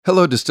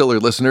Hello, Distiller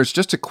listeners.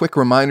 Just a quick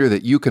reminder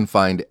that you can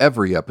find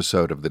every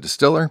episode of The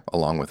Distiller,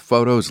 along with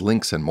photos,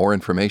 links, and more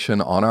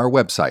information on our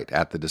website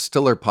at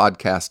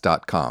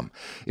thedistillerpodcast.com.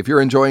 If you're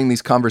enjoying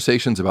these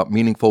conversations about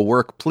meaningful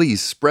work,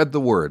 please spread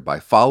the word by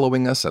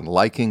following us and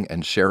liking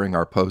and sharing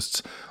our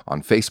posts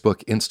on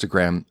Facebook,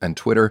 Instagram, and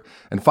Twitter.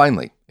 And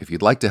finally, if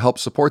you'd like to help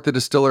support The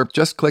Distiller,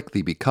 just click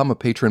the Become a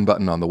Patron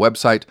button on the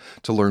website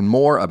to learn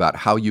more about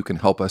how you can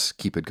help us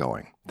keep it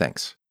going.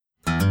 Thanks.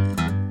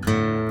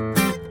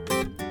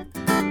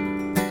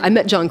 I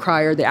met John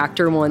Cryer, the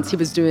actor, once. He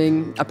was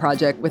doing a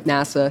project with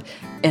NASA,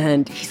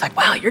 and he's like,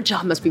 wow, your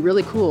job must be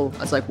really cool.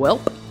 I was like,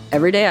 well,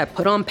 every day I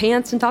put on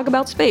pants and talk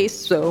about space,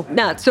 so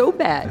not so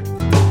bad.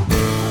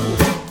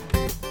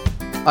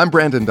 I'm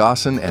Brandon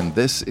Dawson, and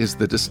this is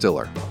The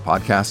Distiller, a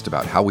podcast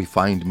about how we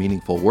find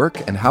meaningful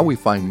work and how we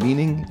find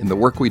meaning in the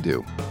work we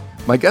do.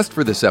 My guest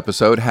for this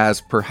episode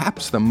has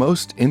perhaps the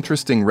most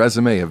interesting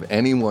resume of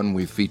anyone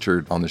we've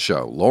featured on the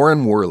show.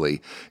 Lauren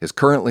Worley is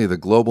currently the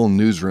global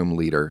newsroom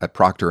leader at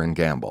Procter &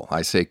 Gamble.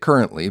 I say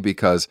currently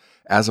because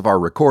as of our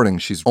recording,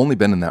 she's only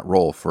been in that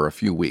role for a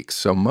few weeks.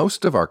 So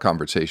most of our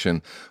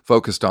conversation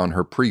focused on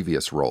her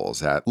previous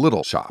roles at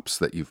little shops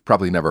that you've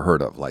probably never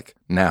heard of, like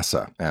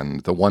NASA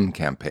and the One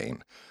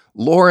campaign.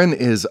 Lauren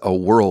is a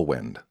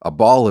whirlwind, a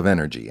ball of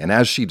energy, and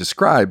as she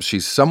describes,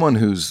 she's someone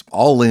who's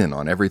all in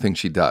on everything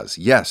she does.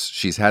 Yes,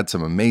 she's had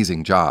some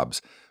amazing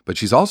jobs, but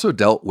she's also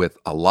dealt with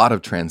a lot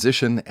of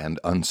transition and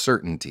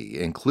uncertainty,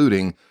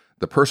 including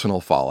the personal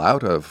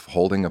fallout of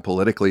holding a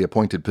politically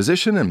appointed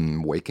position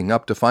and waking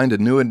up to find a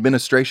new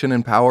administration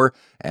in power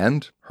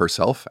and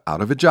herself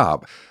out of a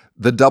job.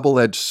 The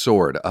double-edged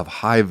sword of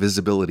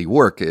high-visibility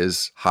work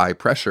is high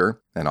pressure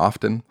and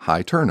often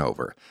high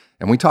turnover.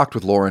 And we talked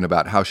with Lauren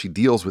about how she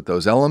deals with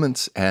those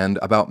elements and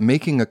about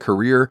making a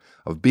career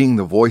of being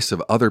the voice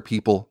of other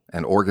people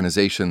and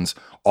organizations,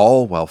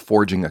 all while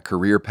forging a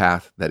career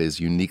path that is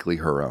uniquely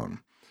her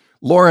own.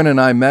 Lauren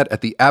and I met at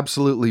the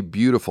absolutely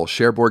beautiful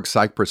Cherbourg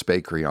Cypress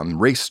Bakery on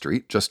Race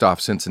Street, just off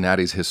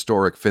Cincinnati's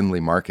historic Findlay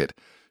Market.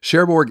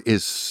 Cherbourg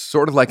is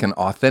sort of like an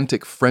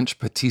authentic French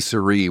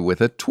patisserie with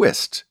a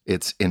twist.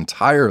 It's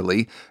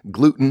entirely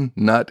gluten,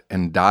 nut,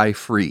 and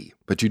dye-free,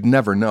 but you'd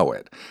never know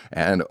it.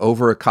 And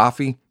over a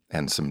coffee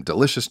and some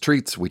delicious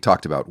treats, we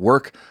talked about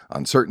work,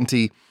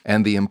 uncertainty,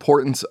 and the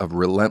importance of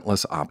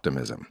relentless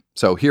optimism.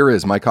 So here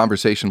is my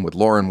conversation with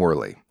Lauren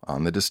Worley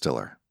on The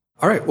Distiller.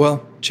 All right,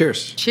 well,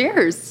 cheers.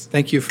 Cheers.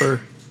 Thank you for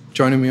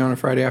joining me on a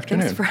Friday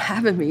afternoon. Thanks for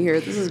having me here.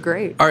 This is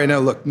great. All right, now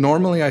look,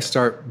 normally I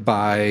start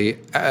by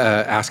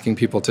asking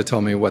people to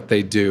tell me what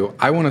they do.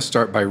 I want to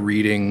start by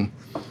reading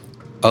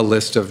a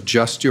list of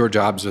just your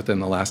jobs within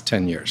the last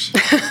 10 years.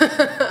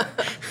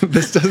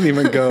 This doesn't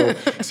even go.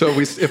 So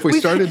if we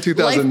started in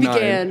 2009. Life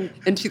began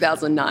in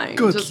 2009.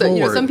 Good Just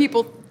Lord. that, some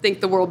people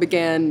think the world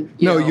began.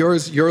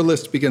 Your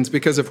list begins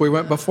because if we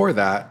went before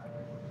that,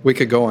 we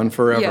could go on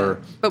forever.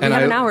 Yeah, but we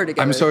have an hour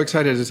together. I'm so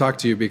excited to talk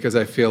to you because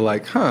I feel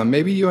like,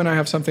 maybe you and I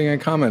have something in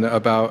common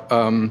about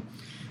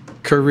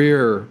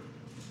career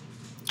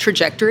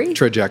trajectory.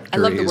 Trajectories. I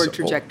love the word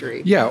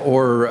trajectory.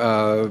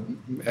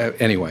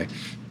 Anyway.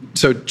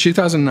 So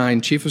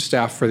 2009, Chief of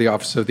Staff for the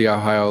Office of the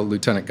Ohio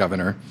Lieutenant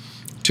Governor.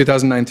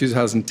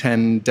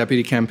 2009-2010,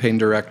 Deputy Campaign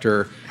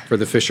Director for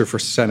the Fisher for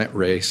Senate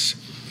race.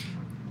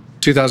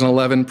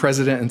 2011,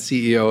 President and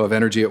CEO of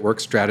Energy at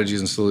Work Strategies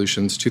and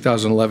Solutions.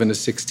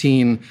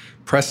 2011-16,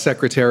 Press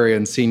Secretary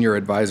and Senior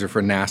Advisor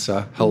for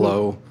NASA.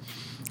 Hello.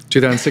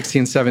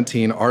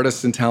 2016-17,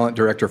 Artist and Talent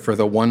Director for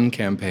the One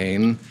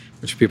campaign,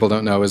 which people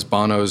don't know is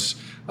Bono's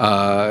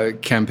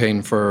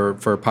campaign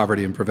for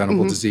poverty and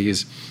preventable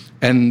disease.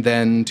 And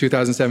then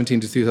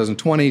 2017 to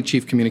 2020,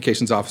 Chief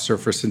Communications Officer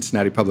for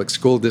Cincinnati Public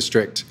School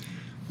District.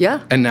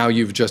 Yeah. And now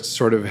you've just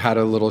sort of had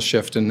a little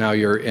shift, and now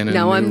you're in a new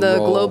Now I'm the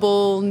role.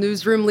 Global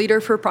newsroom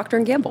leader for Procter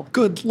 & Gamble.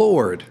 Good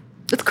Lord.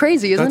 That's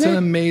crazy, isn't it? That's an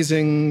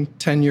amazing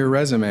 10-year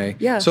resume.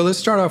 Yeah. So let's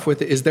start off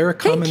with, is there a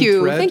common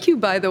thread? Thank you,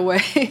 by the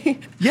way.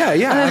 Yeah,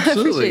 absolutely. I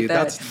appreciate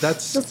that.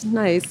 That's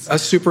nice. A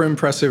super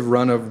impressive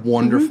run of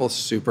wonderful,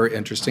 super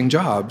interesting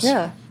jobs.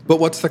 Yeah. But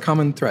what's the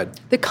common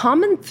thread? The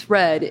common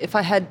thread, if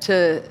I had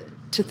to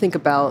think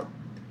about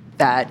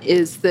that,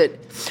 is that,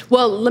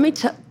 well, let me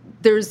tell.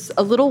 There's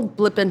a little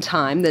blip in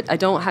time that I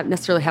don't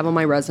necessarily have on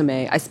my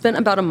resume. I spent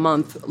about a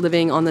month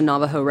living on the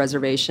Navajo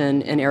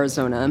Reservation in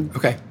Arizona.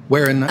 Okay,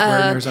 where in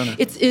Arizona?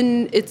 It's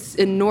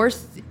in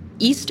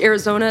northeast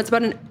Arizona. It's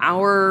about an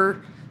hour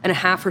and a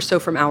half or so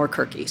from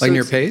Albuquerque. Like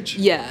near Page?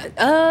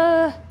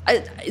 Yeah.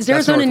 Is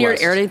Arizona near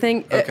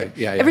anything? Okay,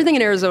 yeah. Everything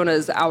in Arizona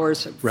is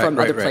hours from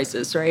other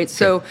places, right? Okay.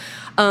 So,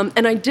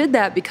 and I did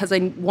that because I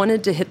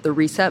wanted to hit the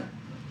reset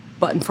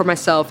button for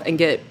myself and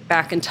get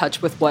back in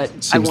touch with what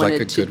I wanted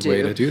to do. Seems like a good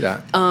way to do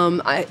that.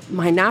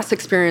 My NASA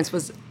experience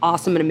was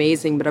awesome and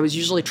amazing, but I was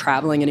usually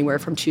traveling anywhere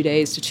from 2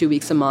 days to 2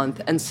 weeks a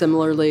month. And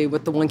similarly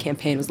with the One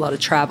campaign, it was a lot of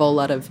travel, a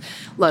lot of.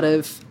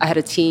 I had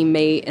a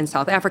teammate in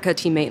South Africa, a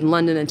teammate in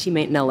London, and a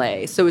teammate in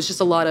LA. So it was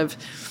just a lot of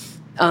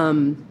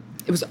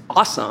it was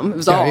awesome. It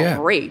was all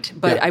great.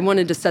 But I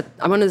wanted to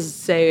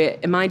say,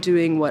 am I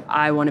doing what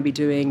I want to be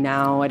doing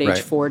now at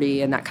age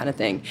 40 and that kind of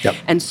thing? Yep.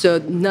 And so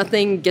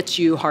nothing gets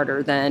you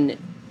harder than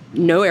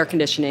no air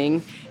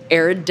conditioning,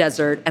 arid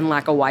desert, and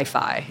lack of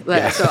Wi-Fi.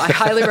 So I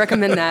highly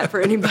recommend that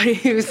for anybody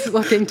who's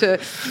looking to.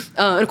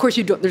 And of course,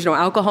 there's no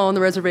alcohol on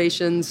the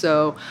reservation,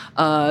 so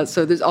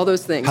there's all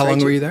those things. How long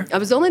were you there? I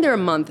was only there a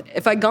month.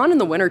 If I'd gone in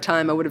the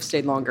wintertime, I would have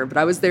stayed longer. But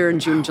I was there in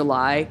June,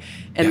 July,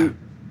 and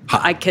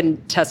I can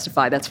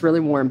testify that's really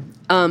warm.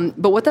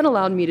 But what that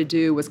allowed me to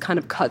do was kind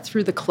of cut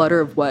through the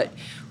clutter of what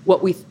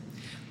we.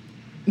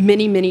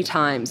 Many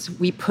times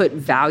we put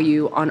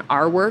value on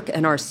our work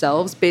and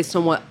ourselves based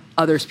on what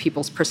others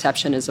people's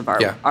perception is of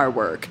our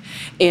work.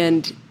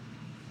 And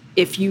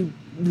if you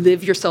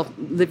live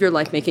your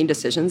life making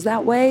decisions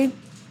that way,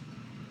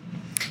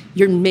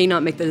 you may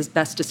not make the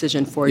best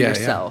decision for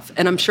yourself. Yeah.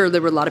 And I'm sure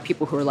there were a lot of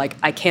people who were like,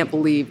 I can't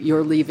believe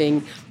you're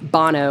leaving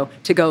Bono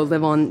to go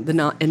live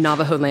in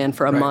Navajo land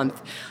for a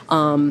month.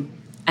 And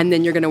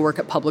then you're going to work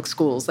at public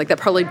schools. Like, that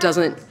probably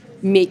doesn't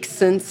make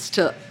sense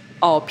to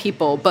all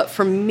people. But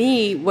for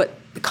me, what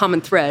the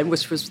common thread,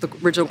 which was the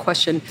original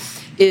question,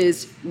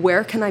 is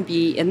where can I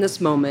be in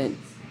this moment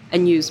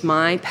and use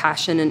my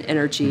passion and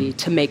energy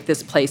to make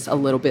this place a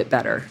little bit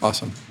better?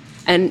 Awesome.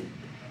 And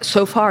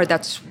so far,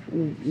 that's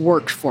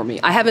worked for me.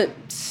 I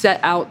haven't set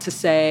out to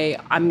say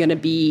I'm going to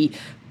be,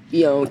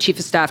 chief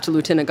of staff to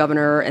lieutenant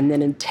governor, and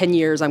then in 10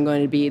 years I'm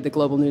going to be the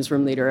global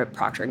newsroom leader at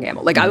Procter &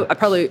 Gamble. Like, I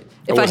probably,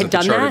 if I had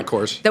done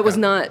that, that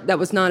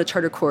was not a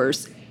charter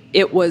course.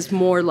 It was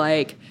more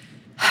like,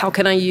 how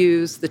can I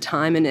use the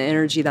time and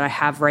energy that I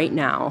have right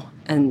now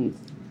and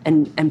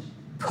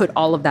put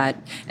all of that?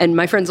 And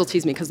my friends will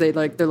tease me because they're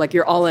like,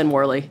 you're all in,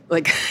 Worley.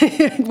 Like,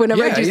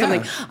 whenever I do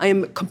something, I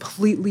am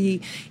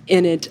completely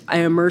in it. I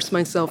immerse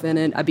myself in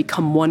it. I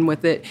become one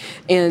with it.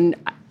 And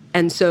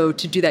so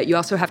to do that, you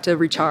also have to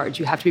recharge.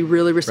 You have to be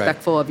really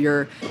respectful of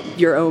your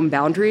own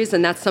boundaries.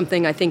 And that's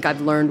something I think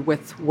I've learned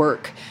with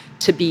work,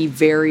 to be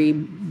very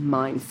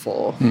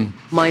mindful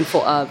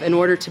of. In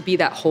order to be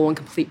that whole and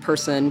complete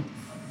person,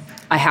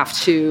 I have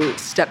to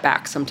step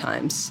back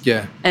sometimes.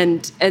 Yeah.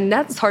 And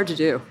that's hard to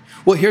do.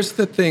 Well, here's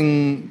the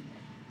thing.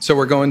 So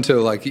we're going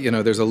to,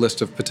 there's a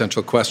list of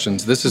potential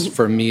questions. This is,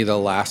 for me, the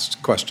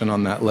last question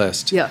on that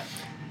list. Yeah.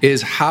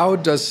 Is how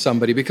does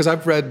somebody, because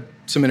I've read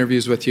some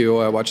interviews with you,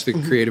 I watched the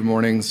Creative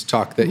Mornings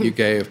talk that you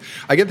gave.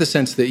 I get the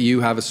sense that you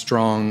have a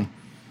strong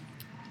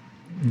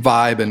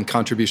vibe and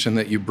contribution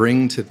that you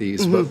bring to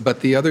these.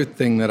 But the other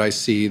thing that I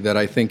see, that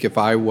I think if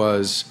I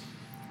was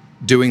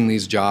doing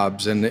these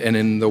jobs and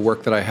in the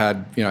work that I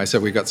had, I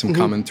said we've got some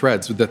common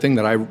threads. The thing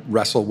that I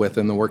wrestle with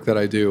in the work that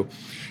I do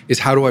is,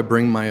 how do I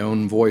bring my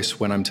own voice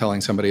when I'm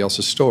telling somebody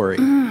else's story?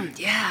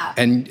 Yeah.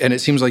 And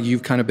it seems like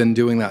you've kind of been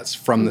doing that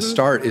from the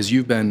start, is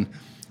you've been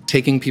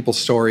taking people's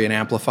story and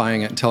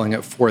amplifying it and telling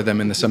it for them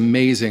in this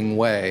amazing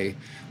way.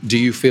 Do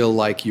you feel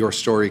like your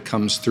story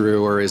comes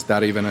through, or is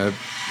that even a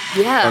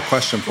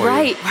question for you?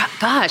 Right.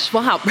 Gosh,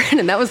 wow,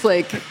 Brandon, that was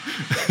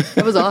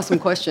an awesome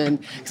question,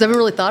 because I haven't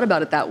really thought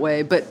about it that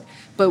way. But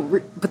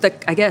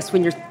I guess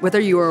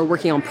whether you are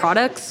working on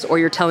products or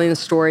you're telling the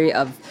story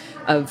of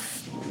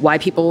why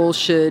people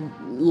should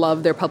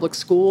love their public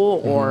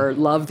school or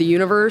love the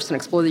universe and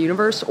explore the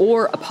universe,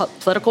 or a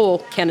political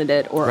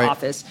candidate or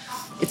office,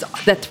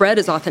 that thread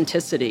is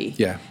authenticity.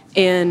 Yeah.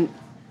 And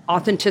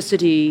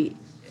authenticity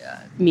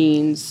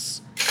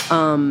means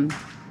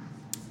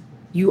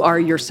you are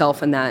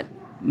yourself in that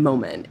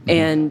moment,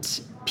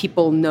 and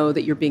people know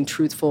that you're being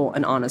truthful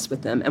and honest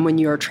with them. And when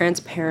you are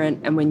transparent,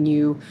 and when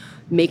you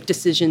make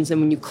decisions,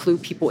 and when you clue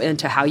people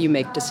into how you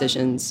make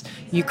decisions,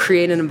 you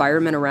create an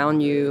environment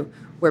around you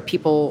where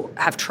people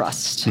have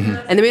trust.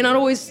 And they may not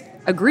always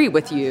agree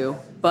with you,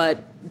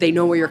 but they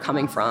know where you're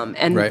coming from.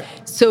 And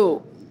so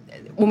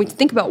when we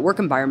think about work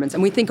environments,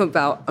 and we think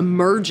about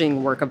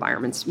emerging work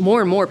environments,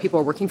 more and more people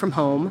are working from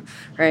home,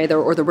 right? They're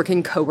working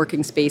in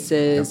co-working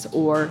spaces,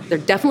 or they're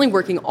definitely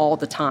working all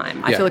the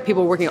time. I feel like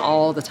people are working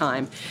all the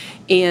time.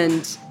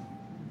 And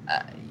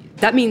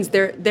that means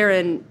they're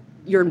in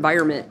your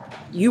environment.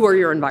 You are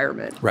your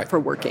environment for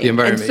working. The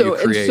environment you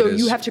create. And so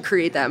you have to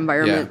create that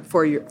environment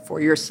for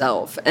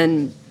yourself.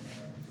 And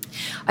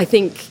I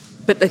think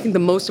the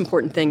most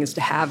important thing is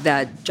to have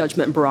that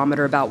judgment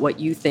barometer about what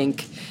you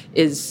think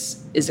is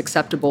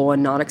acceptable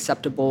and not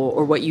acceptable,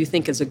 or what you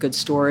think is a good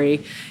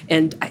story.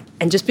 And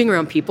just being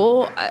around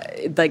people,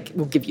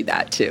 will give you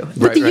that too.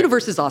 But the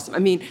universe is awesome. I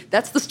mean,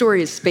 that's the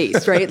story, is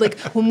space, right? Like,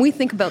 when we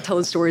think about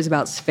telling stories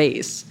about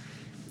space,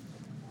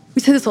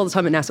 we say this all the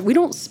time at NASA, we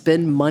don't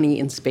spend money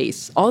in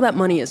space. All that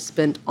money is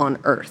spent on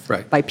Earth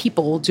by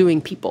people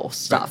doing people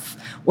stuff,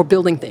 or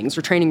building things,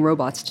 or training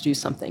robots to do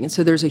something. And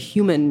so there's a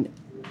human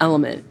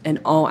element in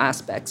all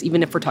aspects,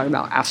 even if we're talking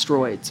about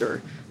asteroids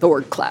or the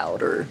Oort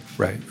cloud or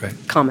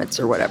comets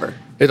or whatever.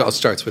 It all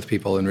starts with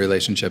people and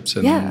relationships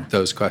and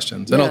those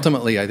questions. And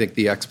ultimately, I think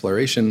the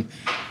exploration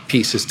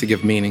piece is to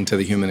give meaning to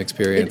the human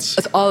experience.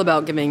 It's all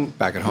about giving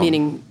back at home.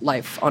 Meaning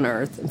life on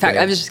Earth. In fact,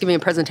 I was just giving a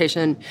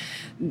presentation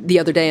the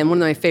other day, and one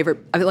of my favorite,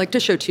 I like to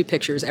show 2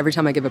 pictures every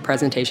time I give a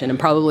presentation, and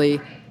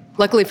probably,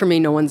 luckily for me,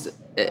 no one's,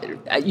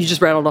 you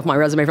just rattled off my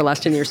resume for the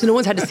last 10 years, so no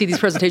one's had to see these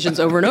presentations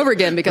over and over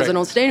again because I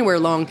don't stay anywhere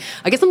long.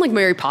 I guess I'm like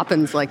Mary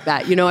Poppins like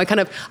that, you know. I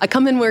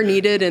come in where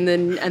needed, and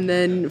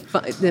then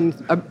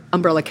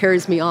umbrella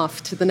carries me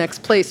off to the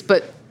next place.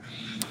 But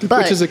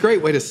which is a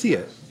great way to see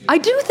it. I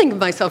do think of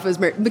myself as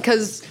Mary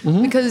because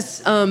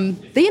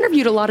they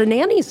interviewed a lot of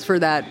nannies for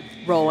that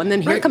role, and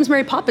then here comes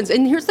Mary Poppins.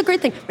 And here's the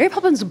great thing: Mary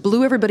Poppins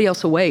blew everybody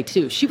else away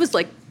too. She was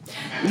like,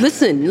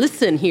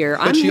 Listen here.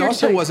 But she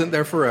also wasn't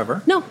there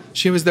forever. No.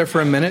 She was there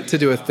for a minute to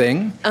do a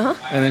thing, and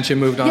then she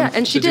moved on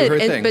and she to did. do her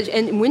thing.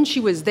 And when she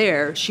was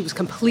there, she was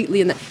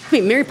completely in the... I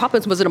mean, Mary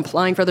Poppins wasn't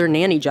applying for other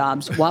nanny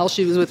jobs while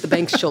she was with the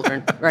Banks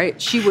children, right?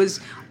 She was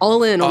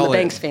all in on the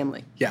Banks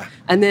family. Yeah.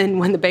 And then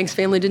when the Banks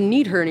family didn't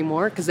need her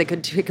anymore because they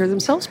could take care of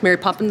themselves, Mary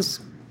Poppins...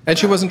 And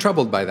she wasn't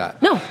troubled by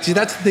that. No. See,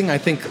 that's the thing I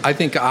think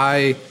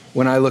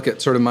when I look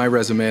at sort of my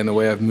resume and the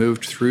way I've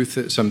moved through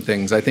some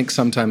things, I think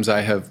sometimes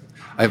I've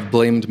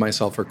blamed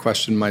myself or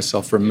questioned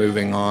myself for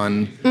moving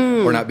on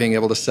or not being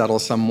able to settle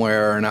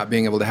somewhere or not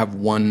being able to have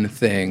one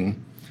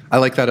thing. I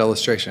like that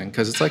illustration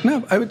because it's like,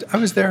 no, I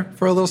was there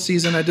for a little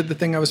season. I did the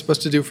thing I was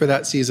supposed to do for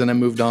that season. I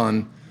moved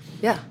on.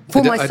 Yeah,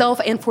 for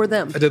myself and for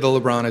them. I did the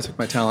LeBron. I took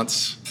my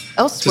talents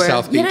elsewhere. To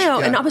South Beach.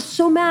 And I was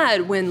so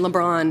mad when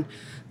LeBron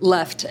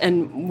left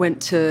and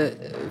went to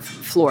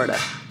Florida.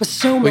 I was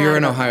so mad. Well, you're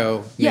an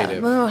Ohio native. Yeah,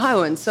 I'm an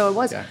Ohioan, so it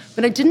was. Yeah.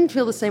 But I didn't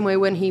feel the same way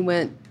when he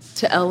went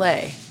to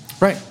L.A.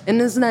 Right. And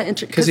isn't that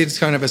interesting? Because he'd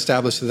kind of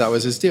established that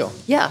was his deal.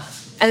 Yeah.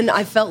 And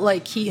I felt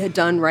like he had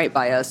done right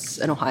by us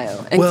in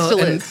Ohio, and still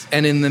is.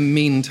 And in the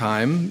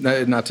meantime,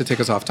 not to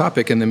take us off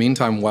topic, in the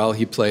meantime, while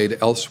he played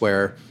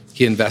elsewhere,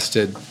 he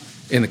invested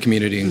in the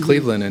community in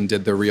Cleveland and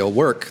did the real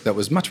work that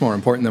was much more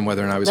important than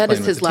whether or not I was playing with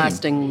the team. That is his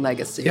lasting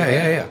legacy.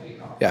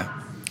 Yeah.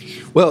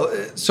 Well,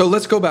 so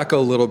let's go back a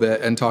little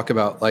bit and talk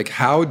about, like,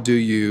 how do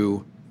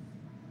you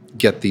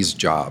get these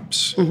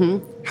jobs?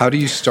 How do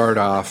you start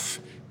off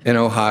in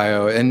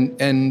Ohio?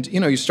 And you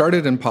know, you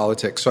started in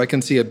politics, so I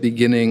can see a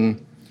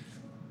beginning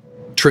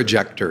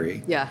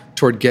trajectory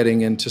toward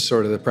getting into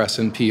sort of the press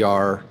and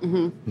PR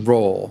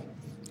role.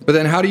 But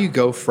then how do you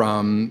go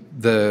from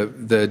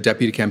the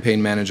deputy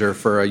campaign manager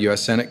for a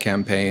U.S. Senate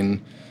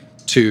campaign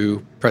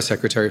to press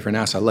secretary for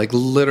NASA? Like,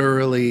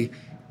 literally,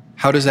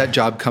 how does that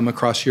job come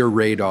across your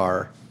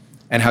radar?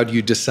 And how do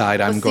you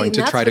decide I'm going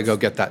to try to go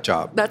get that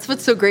job? That's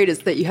what's so great is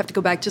that you have to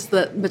go back just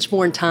that much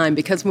more in time,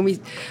 because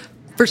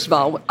first of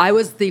all, I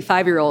was the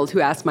 5-year-old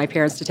who asked my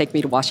parents to take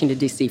me to Washington,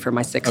 D.C. for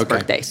my 6th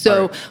birthday.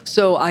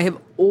 So I have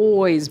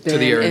always been... To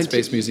the Air and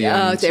Space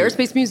Museum. To the Air and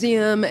Space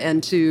Museum,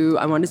 and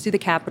I wanted to see the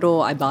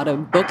Capitol. I bought a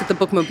book at the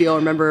Bookmobile. I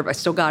remember I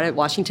still got it,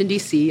 Washington,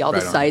 D.C., all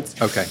the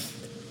sites. Okay.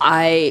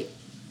 I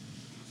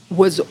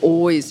was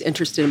always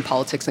interested in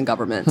politics and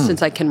government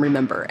since I can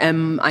remember.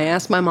 And I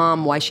asked my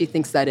mom why she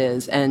thinks that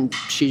is, and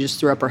she just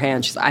threw up her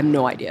hand. She's like, I have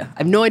no idea. I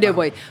have no idea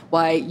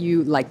why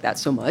you like that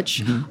so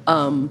much.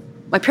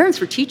 My parents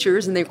were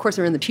teachers, and they, of course,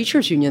 were in the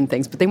teachers' union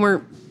things, but they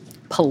weren't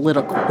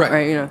political,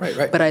 right? You know?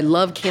 Right. But I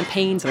love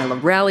campaigns, and I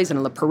love rallies, and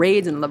I love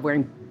parades, and I love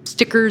wearing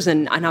stickers,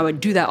 and I would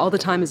do that all the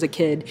time as a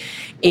kid.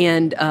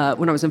 And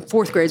when I was in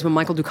 4th grade is when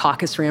Michael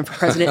Dukakis ran for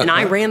president, and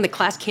I ran the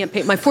class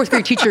campaign. My 4th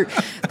grade teacher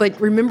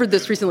remembered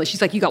this recently.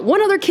 She's like, you got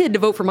one other kid to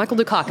vote for Michael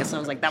Dukakis. And I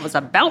was like, that was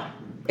about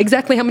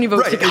exactly how many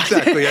votes he got.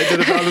 Exactly. I did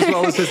about as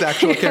well as his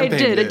actual campaign.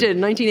 I did, in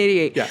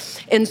 1988. Yeah.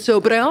 And so,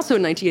 but I also,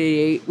 in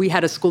 1988, we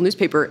had a school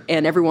newspaper,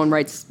 and everyone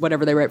writes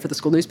whatever they write for the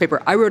school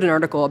newspaper. I wrote an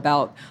article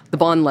about the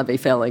bond levy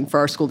failing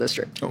for our school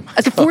district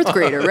as a 4th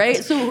grader,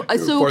 right? So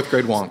 4th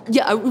grade wonk.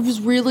 Yeah, I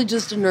was really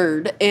just a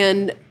nerd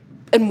and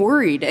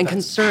worried and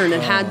concerned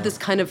and had this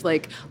kind of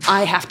like,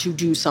 I have to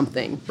do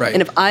something. Right.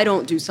 And if I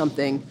don't do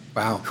something,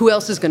 who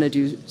else is going to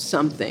do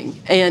something?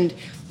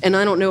 And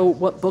I don't know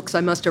what books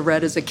I must have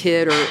read as a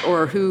kid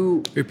or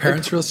who... Your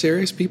parents real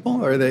serious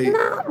people? Or are they...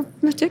 Not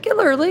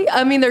particularly.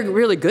 I mean, they're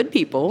really good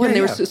people. And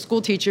they were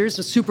school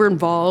teachers, super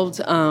involved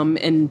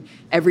in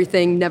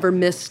everything, never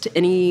missed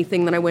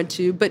anything that I went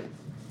to. But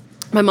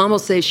my mom will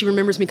say, she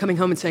remembers me coming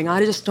home and saying,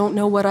 I just don't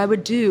know what I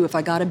would do if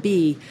I got a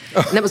B.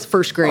 And that was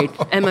 1st grade.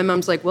 And my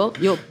mom's like, well,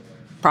 you'll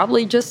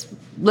probably just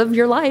live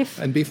your life.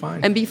 And be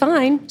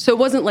fine. So it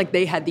wasn't like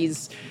they had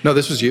these... No,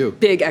 this was you.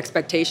 Big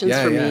expectations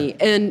for me.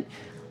 And...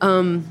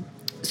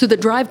 so the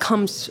drive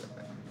comes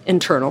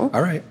internal.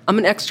 All right. I'm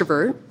an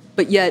extrovert,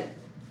 but yet,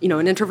 you know,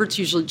 and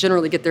introverts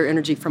generally get their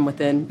energy from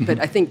within. But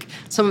I think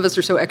some of us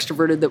are so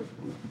extroverted that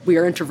we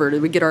are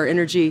introverted. We get our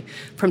energy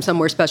from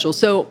somewhere special.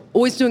 So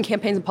always doing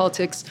campaigns and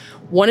politics.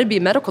 Wanted to be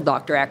a medical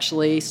doctor,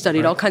 actually.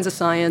 Studied all kinds of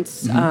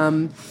science.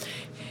 And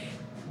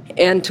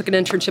took an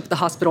internship at the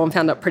hospital and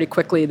found out pretty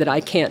quickly that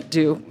I can't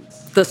do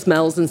the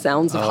smells and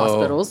sounds of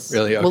hospitals.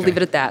 Really? Okay. We'll leave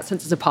it at that.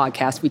 Since it's a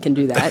podcast, we can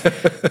do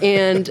that.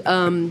 And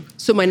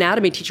so my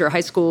anatomy teacher at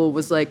high school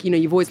was like,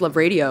 you've always loved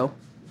radio.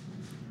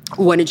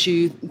 Why didn't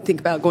you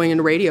think about going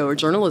into radio or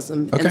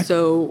journalism? Okay. And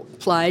so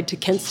applied to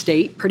Kent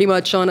State pretty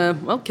much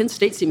Kent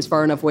State seems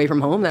far enough away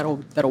from home.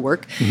 That'll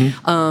work.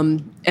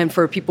 And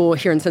for people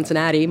here in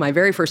Cincinnati, my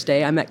very first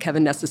day, I met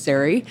Kevin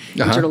Necessary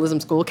in journalism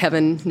school.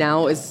 Kevin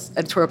now is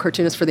editorial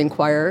cartoonist for The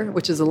Inquirer,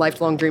 which is a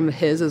lifelong dream of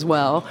his as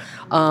well.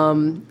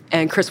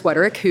 And Chris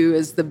Wederick, who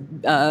is the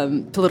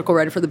political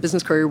writer for the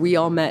Business Courier. We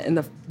all met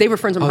they were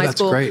friends from high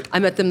school. Great. I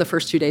met them the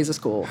first 2 days of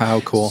school.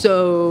 How cool.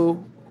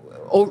 So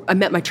I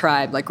met my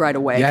tribe right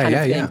away, kind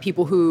of thing. Yeah.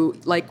 People who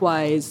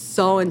likewise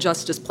saw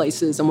injustice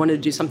places and wanted to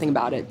do something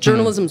about it.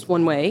 Journalism's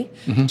one way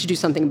to do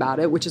something about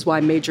it, which is why I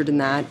majored in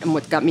that and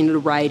what got me into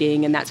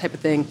writing and that type of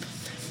thing.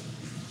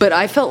 But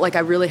I felt like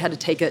I really had to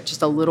take it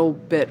just a little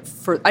bit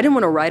I didn't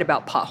want to write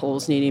about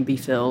potholes needing to be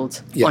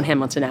filled on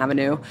Hamilton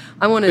Avenue.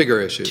 I wanted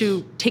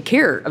to take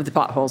care of the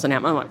potholes in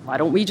Hamilton. I'm like, why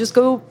don't we just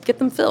go get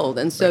them filled?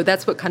 And so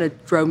that's what kind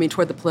of drove me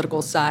toward the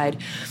political side.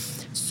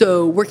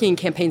 So working in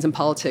campaigns and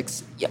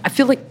politics, I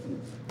feel like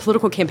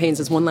political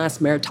campaigns is one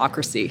last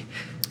meritocracy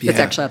that's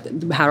actually out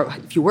there.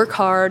 If you work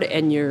hard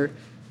and you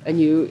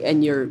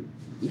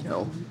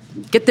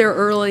get there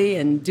early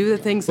and do the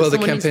things that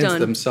someone who's done. Well, the campaigns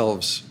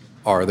themselves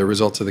are the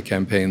results of the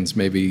campaigns.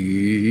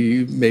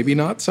 Maybe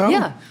not so.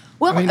 Yeah.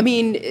 Well, I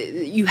mean,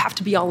 you have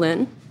to be all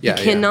in. You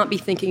cannot be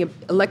thinking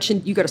of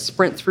election. You got to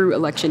sprint through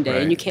election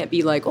day, and you can't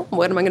be like, oh,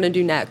 what am I going to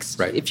do next?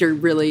 Right. If you're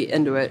really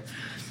into it.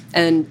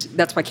 And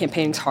that's why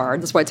campaigning's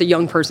hard. That's why it's a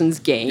young person's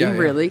game,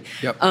 really.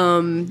 Yep.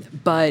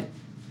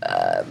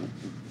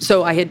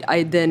 So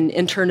I then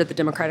interned at the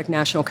Democratic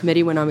National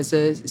Committee when I was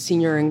a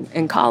senior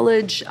in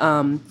college,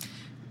 and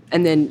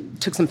then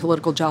took some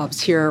political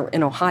jobs here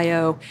in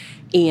Ohio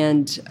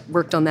and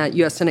worked on that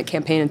U.S. Senate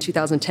campaign in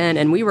 2010.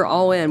 And we were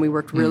all in. We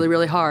worked really,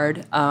 really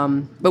hard,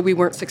 but we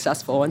weren't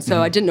successful. And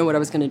so I didn't know what I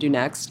was going to do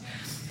next.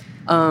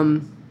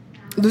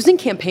 Losing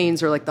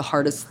campaigns are the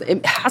hardest.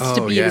 It has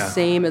to be the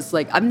same as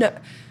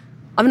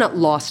I've not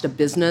lost a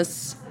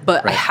business,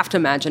 but I have to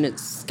imagine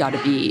it's got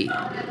to be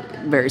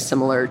very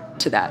similar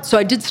to that. So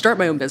I did start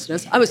my own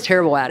business. I was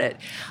terrible at it.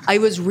 I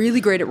was really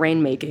great at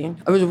rainmaking.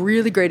 I was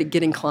really great at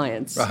getting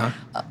clients.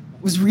 It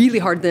was really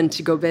hard then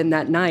to go in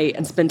that night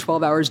and spend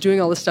 12 hours doing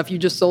all this stuff. You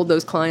just sold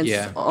those clients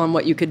on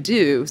what you could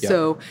do. Yeah.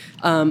 So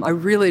I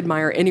really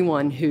admire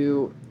anyone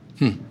who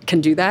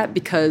can do that,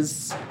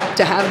 because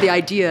to have the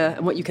idea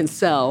and what you can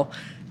sell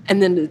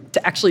and then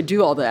to actually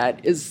do all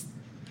that is...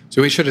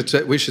 So we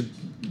should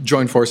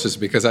join forces,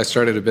 because I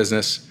started a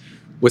business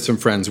with some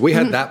friends. We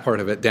had that part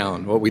of it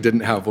down. What we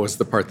didn't have was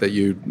the part that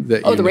you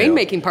the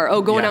rainmaking part.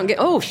 Going out and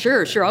get,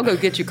 sure, I'll go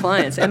get you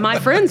clients. And my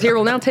friends here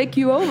will now take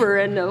you over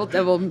and they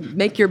will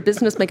make your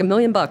business make $1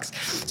 million.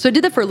 So I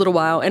did that for a little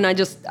while, and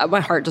my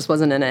heart just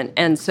wasn't in it.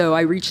 And so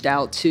I reached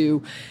out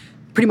to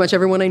pretty much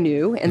everyone I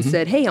knew and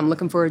said, hey, I'm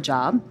looking for a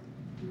job.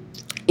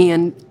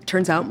 And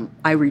turns out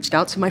I reached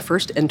out to my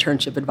first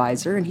internship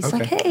advisor, and he's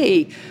like,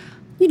 hey,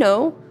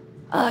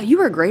 you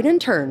were a great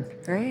intern,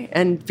 right?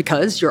 And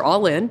because you're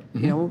all in,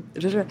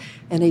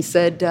 and he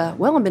said,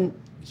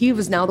 he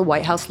was now the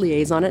White House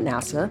liaison at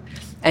NASA,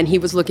 and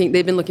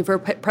they've been looking for a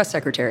press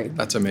secretary.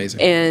 That's amazing.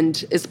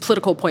 And it's a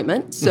political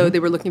appointment, so they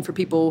were looking for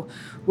people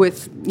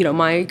with,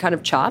 my kind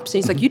of chops.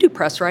 And he's like, you do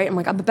press, right? I'm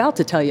like, I'm about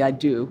to tell you I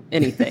do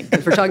anything.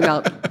 If we're talking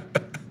about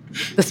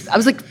this, I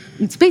was like,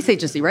 space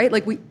agency, right?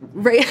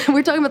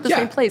 We're talking about the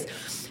same place.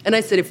 And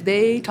I said, if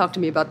they talk to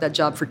me about that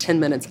job for 10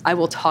 minutes, I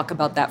will talk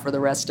about that for the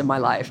rest of my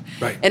life.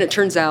 Right. And it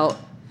turns out,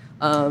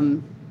 I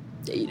kind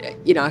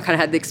of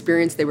had the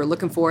experience they were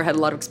looking for, had a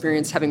lot of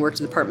experience having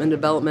worked at the Department of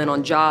Development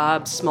on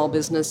jobs, small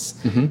business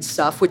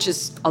stuff, which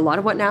is a lot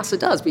of what NASA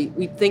does.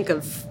 We think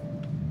of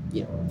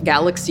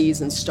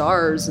galaxies and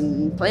stars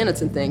and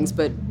planets and things,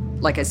 but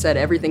like I said,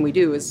 everything we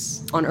do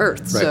is on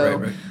Earth.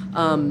 Right.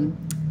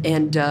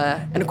 And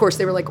of course,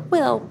 they were like,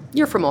 well,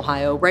 you're from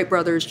Ohio, Wright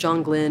brothers,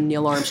 John Glenn,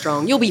 Neil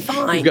Armstrong, you'll be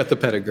fine. You've got the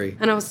pedigree.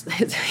 And I was,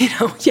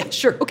 yeah,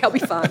 sure, okay, I'll be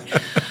fine.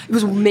 It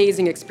was an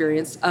amazing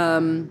experience.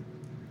 And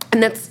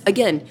that's,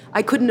 again,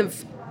 I couldn't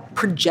have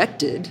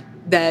projected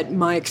that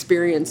my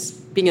experience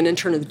being an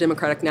intern at the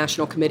Democratic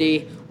National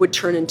Committee would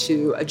turn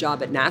into a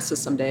job at NASA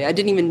someday. I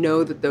didn't even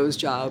know that those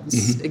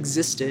jobs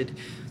existed.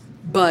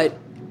 But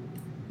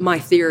my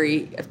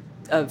theory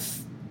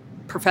of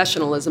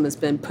professionalism has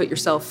been put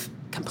yourself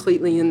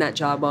completely in that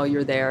job while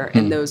you're there,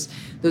 and those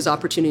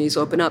opportunities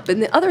open up.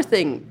 And the other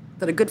thing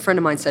that a good friend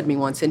of mine said to me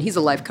once, and he's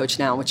a life coach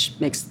now, which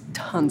makes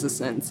tons of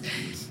sense,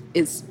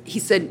 is he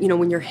said,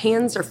 when your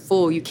hands are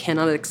full, you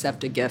cannot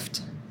accept a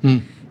gift.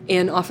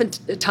 And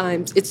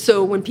oftentimes, it's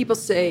so when people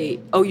say,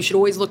 oh, you should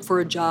always look for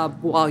a job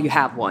while you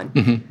have one,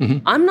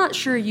 I'm not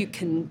sure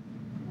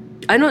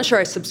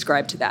I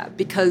subscribe to that,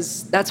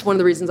 because that's one of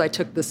the reasons I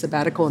took the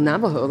sabbatical in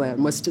Navajo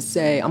land, was to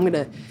say, I'm going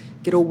to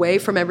get away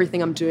from everything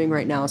I'm doing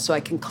right now so I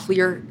can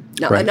clear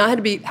Now, Right. and I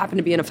happened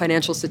to be in a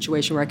financial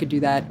situation where I could do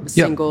that. I was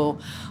Yeah. single,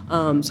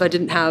 so I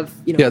didn't have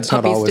it's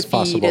not puppies always to feed.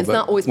 possible, It's but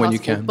not always when you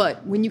possible, can.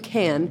 but when you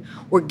can,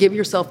 or give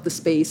yourself the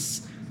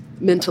space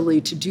mentally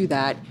to do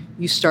that,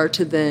 you start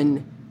to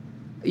then,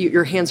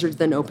 your hands are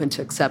then open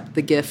to accept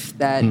the gift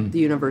that the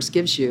universe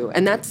gives you.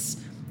 And that's,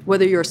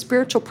 whether you're a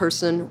spiritual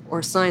person or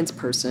a science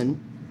person,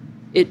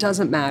 it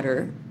doesn't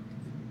matter.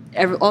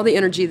 All the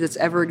energy that's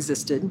ever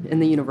existed in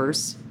the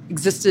universe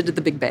existed at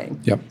the Big Bang.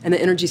 Yep. And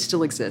the energy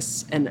still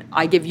exists. And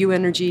I give you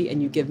energy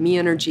and you give me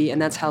energy,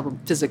 and that's how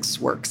physics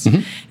works.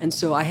 And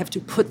so I have to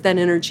put that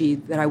energy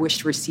that I wish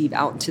to receive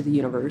out into the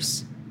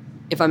universe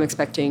if I'm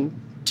expecting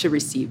to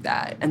receive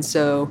that. And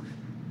so,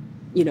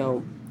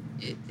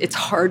 it's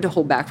hard to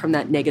hold back from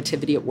that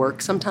negativity at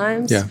work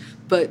sometimes. Yeah.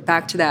 But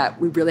back to that,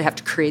 we really have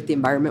to create the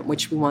environment in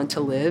which we want to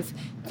live.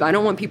 If I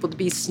don't want people to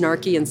be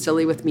snarky and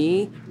silly with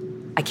me,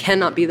 I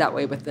cannot be that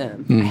way with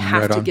them. I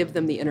have right to on. give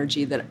them the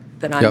energy that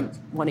I'm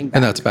wanting back.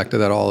 And that's back to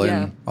that all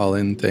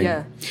in thing.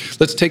 Yeah.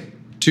 Let's take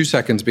 2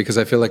 seconds, because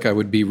I feel like I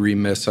would be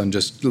remiss on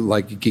just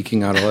like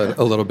geeking out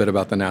a little bit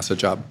about the NASA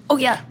job. Oh,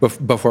 yeah.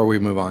 Before we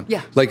move on.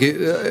 Yeah. Like,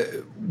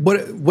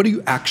 what do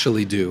you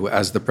actually do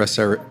as the press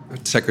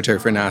secretary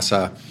for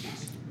NASA?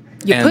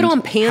 You And put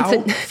on pants how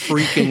and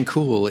freaking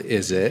cool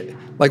is it?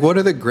 Like, what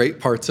are the great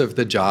parts of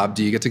the job?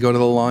 Do you get to go to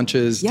the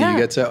launches? Do Yeah. you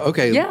get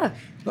to, Yeah.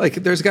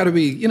 like, there's got to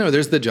be,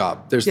 there's the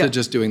job. There's Yeah. the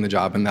just doing the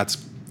job, and that's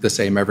the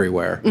same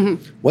everywhere.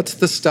 What's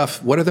the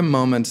stuff, what are the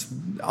moments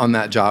on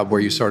that job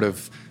where you sort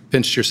of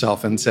pinched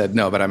yourself and said,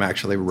 no, but I'm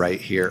actually right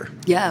here?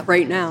 Yeah,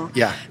 right now.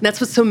 Yeah. And that's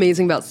what's so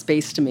amazing about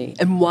space to me,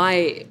 and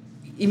why,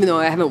 even though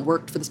I haven't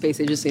worked for the space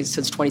agency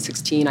since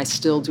 2016, I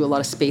still do a lot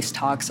of space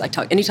talks. I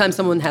talk anytime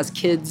someone has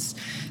kids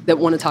that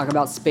want to talk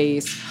about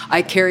space.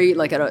 I carry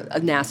like a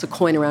NASA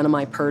coin around in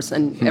my purse,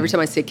 and every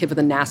time I see a kid with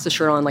a NASA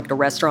shirt on, like at a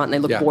restaurant, and they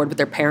look bored with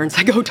their parents,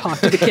 I go talk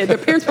to the kid. Their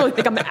parents probably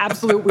think I'm an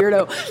absolute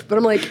weirdo, but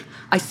I'm like,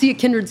 I see a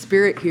kindred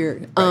spirit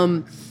here.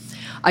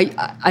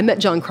 I met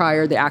John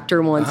Cryer, the actor,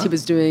 once. He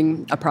was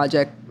doing a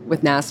project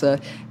with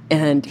NASA,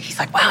 and he's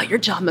like, wow, your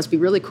job must be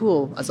really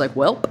cool. I was like,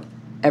 well,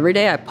 every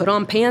day I put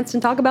on pants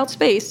and talk about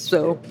space.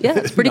 So yeah,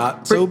 it's pretty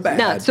Not so bad.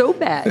 Not so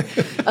bad.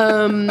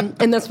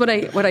 And that's what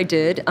I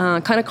did.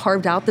 Kind of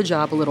carved out the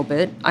job a little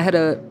bit.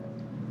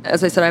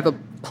 As I said, I have a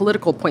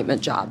political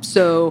appointment job.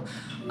 So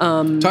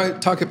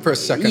Talk it for a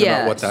second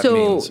about what that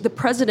means. So the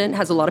president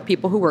has a lot of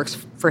people who works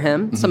for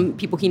him. Some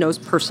people he knows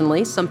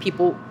personally. Some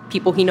people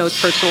he knows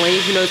personally.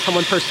 He knows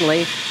someone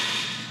personally,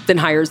 then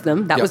hires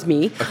them. That was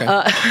me.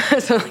 Okay.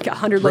 So like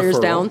 100 layers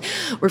down.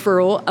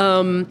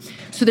 Referral.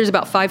 So there's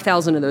about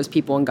 5,000 of those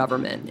people in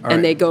government. All and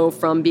right. they go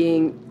from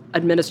being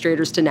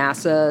administrators to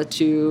NASA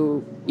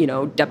to,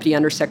 deputy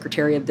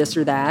undersecretary of this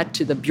or that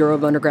to the Bureau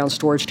of Underground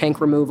Storage Tank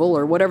Removal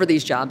or whatever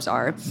these jobs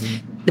are.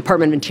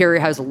 Department of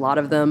Interior has a lot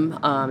of them.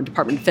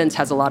 Department of Defense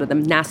has a lot of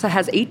them. NASA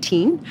has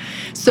 18.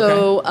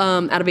 So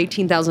out of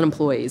 18,000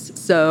 employees.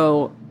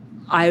 So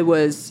I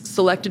was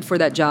selected for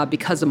that job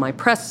because of my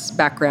press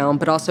background,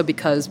 but also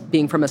because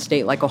being from a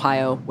state like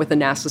Ohio with a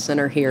NASA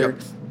center here,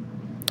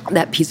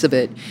 that piece of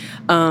it.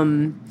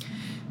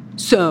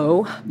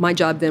 So my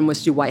job then was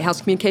to do White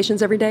House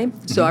communications every day.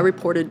 So I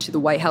reported to the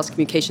White House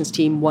communications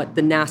team what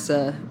the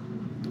NASA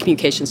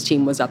communications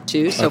team was up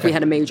to. So if we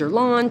had a major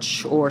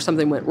launch or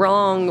something went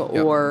wrong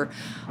or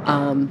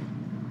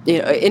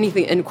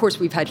anything. And of course,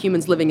 we've had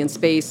humans living in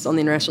space on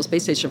the International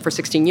Space Station for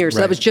 16 years.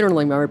 So that was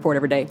generally my report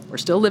every day. We're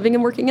still living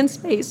and working in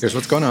space. Here's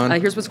what's going on.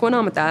 Here's what's going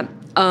on with that.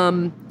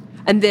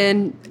 And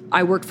then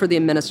I worked for the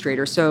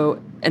administrator,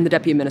 and the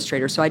deputy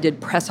administrator. So I did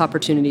press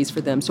opportunities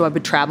for them. So I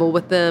would travel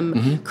with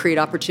them, create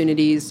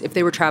opportunities. If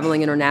they were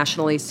traveling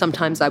internationally,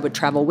 sometimes I would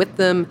travel with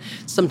them.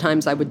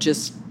 Sometimes I would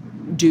just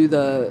do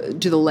the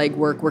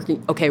legwork,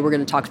 working. Okay, we're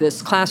going to talk to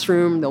this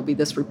classroom. There'll be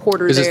this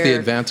reporter there. Is this the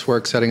advanced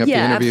work, setting up the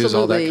interviews,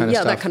 all that kind of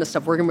stuff? Yeah, that kind of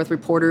stuff. Working with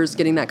reporters,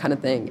 getting that kind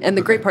of thing. And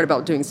the great part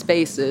about doing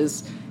space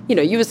is,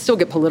 you would still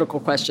get political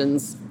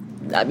questions.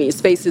 I mean,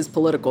 space is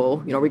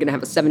political. We're going to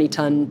have a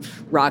 70-ton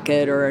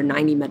rocket or a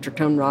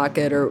 90-metric-ton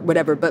rocket or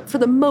whatever. But for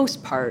the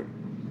most part,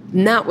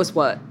 and that was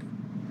what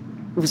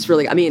was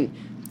really,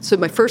 so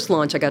my first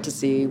launch I got to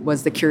see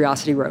was the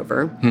Curiosity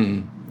rover.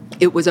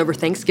 It was over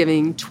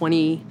Thanksgiving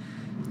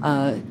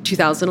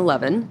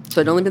 2011.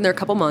 So I'd only been there a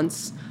couple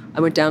months.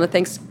 I went down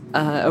to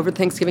over the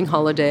Thanksgiving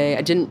holiday.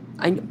 I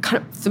kind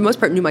of, for the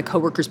most part, knew my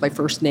coworkers by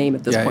first name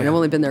at this point. I've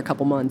only been there a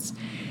couple months.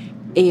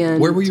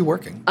 And where were you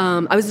working?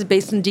 I was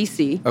based in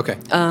D.C. Okay.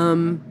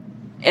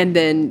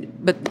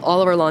 But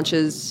all of our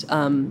launches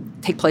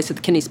take place at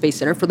the Kennedy Space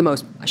Center for the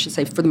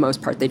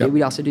most part they do.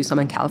 We also do some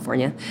in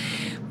California.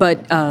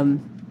 But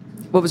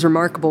what was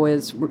remarkable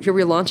is here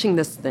we're launching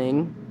this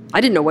thing.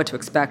 I didn't know what to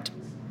expect.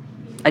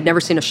 I'd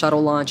never seen a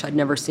shuttle launch. I'd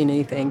never seen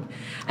anything.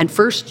 And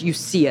first you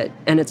see it,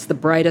 and it's the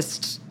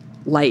brightest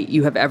light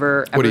you have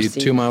ever seen. What are you,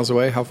 2 miles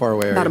away? How far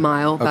away are you? About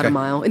a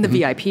mile in the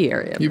VIP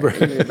area.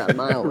 About a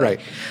mile away.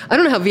 I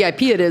don't know how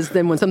VIP it is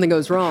then when something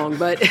goes wrong,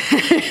 but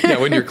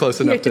when you're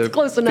close enough to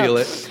feel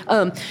it.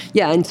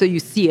 And so you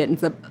see it, and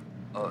it's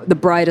the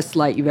brightest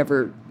light you've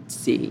ever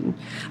seeing.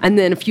 And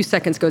then a few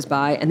seconds goes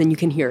by, and then you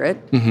can hear it.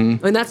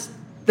 And that's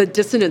the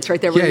dissonance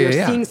right there, where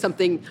you're seeing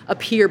something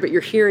up here, but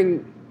you're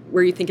hearing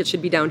where you think it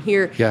should be down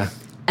here. Yeah.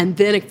 And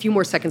then a few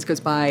more seconds goes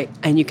by,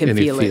 and you can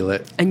feel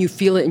it. And you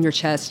feel it in your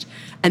chest,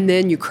 and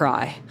then you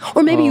cry.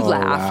 Or maybe you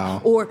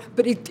laugh. Wow.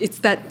 But it's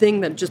that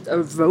thing that just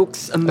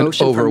evokes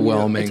emotion.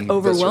 Overwhelming. From you.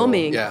 It's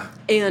overwhelming. Visceral.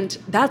 Yeah. And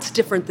that's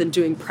different than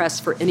doing press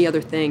for any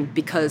other thing,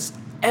 because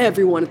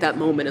everyone at that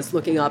moment is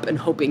looking up and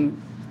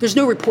hoping. There's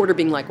no reporter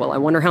being like, well, I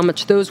wonder how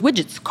much those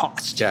widgets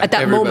cost. Yeah, at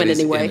that moment everybody's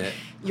anyway. in it.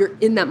 You're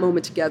in that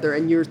moment together,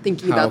 and you're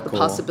thinking about the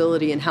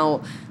possibility and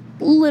how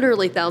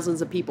literally thousands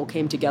of people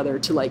came together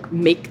to like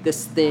make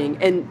this thing.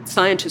 And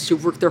scientists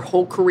who've worked their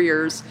whole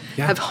careers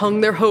have hung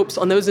their hopes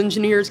on those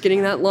engineers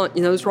getting that launch,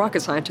 those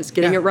rocket scientists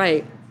getting it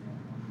right.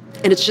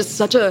 And it's just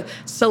such a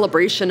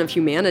celebration of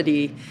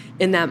humanity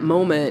in that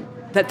moment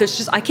that there's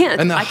just, I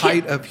can't. And the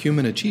height of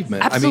human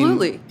achievement.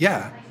 Absolutely.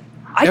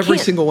 Every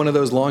single one of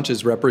those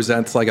launches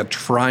represents like a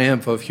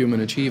triumph of human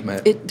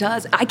achievement. It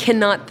does. I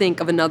cannot think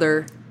of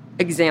another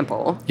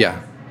example. Yeah.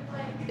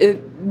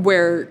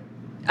 Where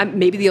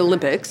maybe the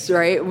Olympics,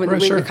 right? When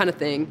Sure. kind of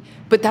thing.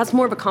 But that's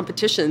more of a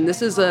competition.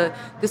 This is a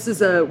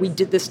we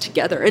did this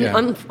together.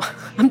 And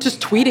I'm just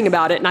tweeting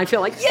about it, and I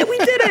feel like, yeah, we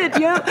did it.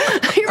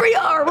 Here we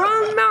are, we're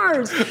on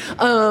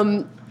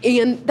Mars.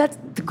 And that's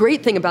the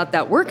great thing about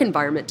that work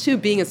environment too,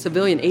 being a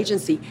civilian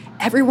agency.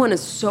 Everyone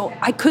is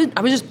I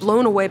was just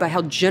blown away by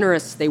how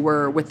generous they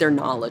were with their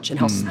knowledge and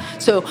how.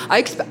 So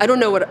I don't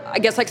know what, I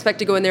guess I expect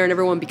to go in there and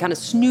everyone be kind of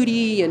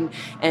snooty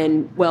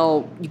and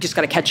well, you just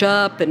got to catch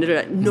up,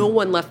 and no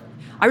one left.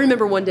 I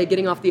remember one day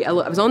getting off I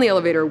was on the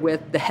elevator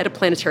with the head of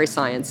planetary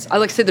science. I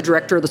like to say the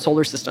director of the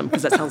solar system,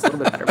 because that sounds a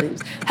little bit better. But he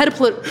was head of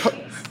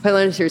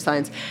planetary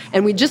science.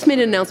 And we just made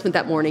an announcement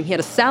that morning. He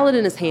had a salad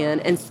in his hand,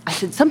 and I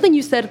said, something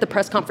you said at the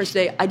press conference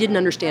today, I didn't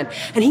understand.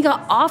 And he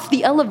got off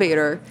the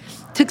elevator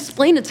to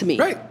explain it to me.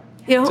 Right.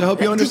 To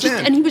help you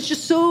understand. And he was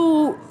just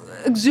so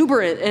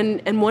exuberant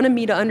and wanted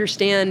me to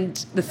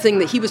understand the thing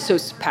that he was so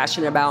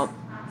passionate about.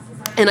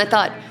 And I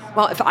thought,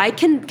 well, if I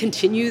can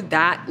continue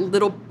that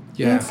little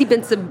teensy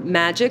bits of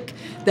magic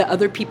that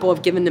other people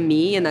have given to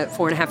me in that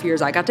 4.5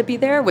 years I got to be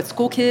there with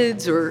school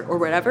kids or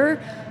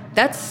whatever,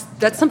 that's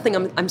something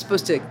I'm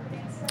supposed to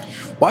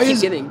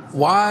keep giving.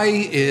 Why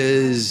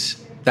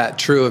is that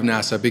true of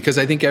NASA? Because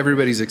I think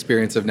everybody's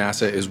experience of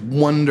NASA is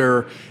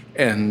wonder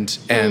and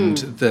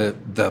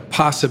the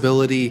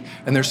possibility,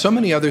 and there's so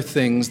many other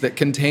things that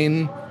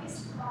contain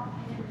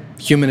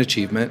human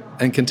achievement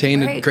and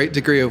contain a great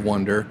degree of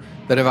wonder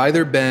that have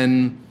either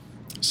been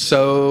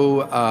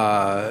so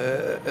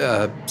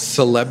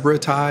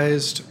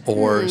celebritized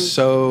or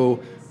so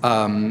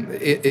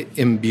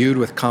imbued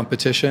with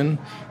competition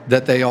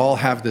that they all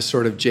have this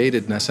sort of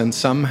jadedness, and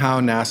somehow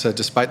NASA,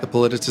 despite the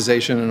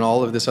politicization and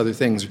all of this other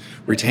things,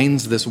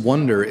 retains this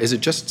wonder. Is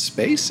it just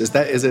space? Is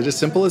it as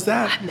simple as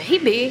that?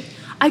 Maybe.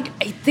 I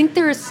think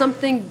there is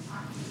something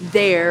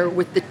there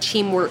with the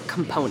teamwork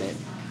component.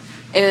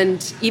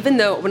 And even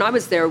though when I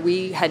was there,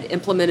 we had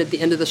implemented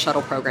the end of the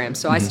shuttle program,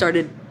 so I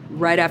started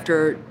right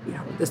after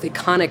this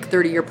iconic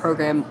 30-year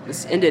program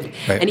was ended.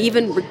 Right. And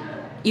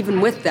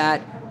even with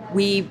that,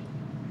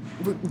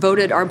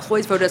 our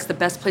employees voted us the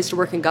best place to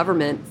work in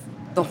government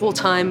the whole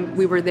time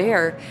we were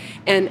there.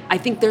 And I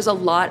think there's a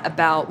lot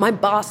about, my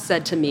boss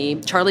said to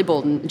me, Charlie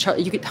Bolden,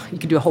 you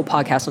could do a whole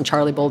podcast on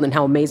Charlie Bolden and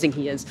how amazing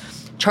he is.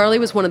 Charlie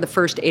was one of the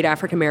first 8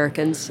 African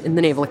Americans in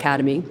the Naval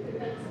Academy.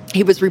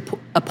 He was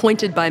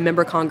appointed by a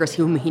member of Congress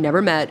whom he never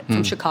met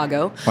from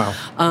Chicago.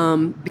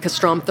 Wow. Because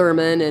Strom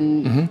Thurmond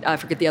and I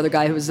forget the other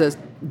guy who was a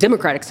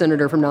Democratic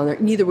senator from down there,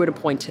 neither would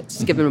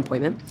give him an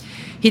appointment.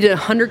 He did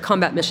 100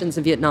 combat missions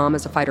in Vietnam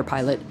as a fighter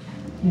pilot.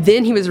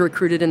 Then he was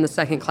recruited in the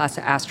second class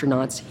of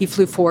astronauts. He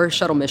flew 4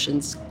 shuttle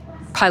missions,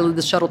 piloted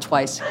the shuttle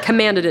twice,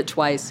 commanded it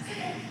twice.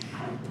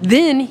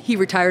 Then he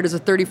retired as a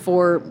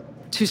 34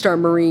 two-star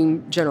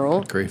Marine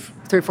general.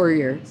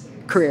 34-year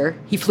career.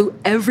 He flew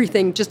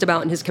everything just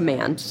about in his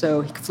command,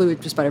 so he flew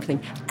just about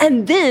everything.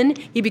 And then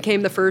he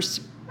became the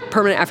first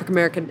permanent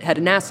African-American head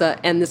of NASA,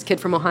 and this kid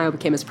from Ohio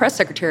became his press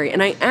secretary.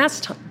 And I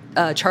asked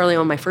Charlie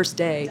on my first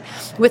day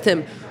with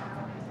him,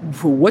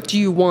 what do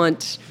you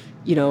want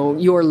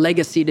your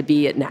legacy to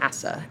be at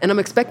NASA? And I'm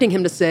expecting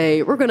him to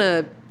say, we're going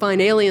to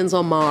find aliens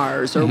on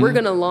Mars, or we're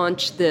going to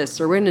launch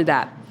this, or we're going to do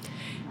that.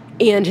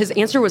 And his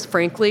answer was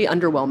frankly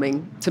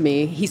underwhelming to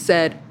me. He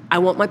said, I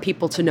want my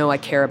people to know I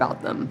care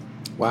about them.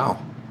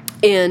 Wow.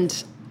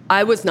 And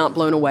I was not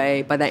blown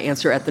away by that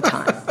answer at the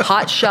time.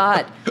 Hot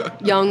shot,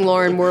 young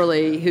Lauren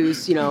Worley,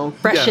 who's,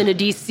 fresh into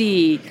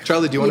D.C.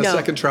 Charlie, do you want a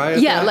second try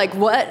at that? Like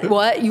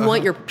what? You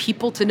want your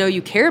people to know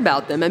you care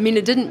about them. I mean,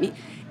 it didn't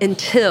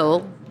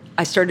until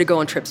I started to go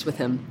on trips with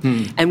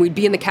him. And we'd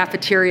be in the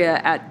cafeteria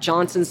at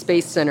Johnson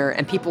Space Center,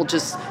 and people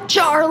just,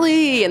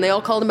 Charlie! And they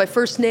all called him by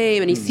first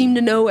name, and he seemed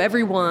to know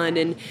everyone.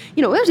 And,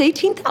 there's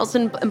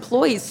 18,000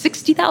 employees,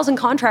 60,000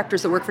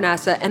 contractors that work for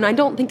NASA, and I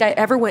don't think I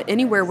ever went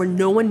anywhere where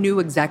no one knew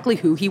exactly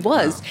who he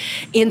was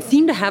and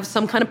seemed to have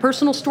some kind of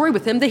personal story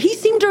with him that he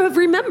seemed to have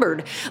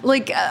remembered.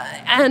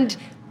 And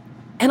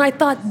I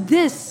thought,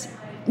 this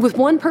with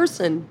one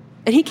person,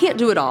 and he can't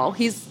do it all.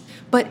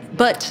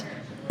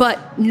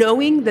 But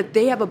knowing that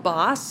they have a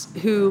boss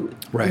who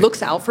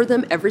looks out for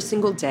them every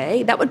single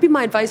day, that would be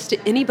my advice to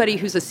anybody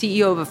who's a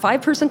CEO of a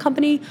 5-person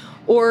company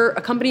or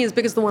a company as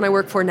big as the one I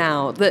work for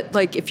now. That,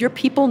 like, if your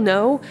people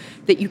know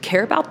that you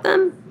care about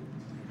them,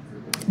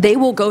 they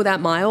will go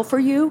that mile for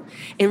you.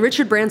 And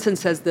Richard Branson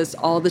says this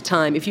all the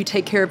time. If you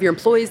take care of your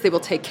employees, they will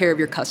take care of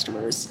your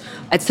customers.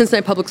 At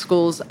Cincinnati Public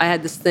Schools, I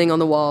had this thing on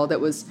the wall that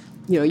was,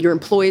 your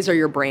employees are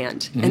your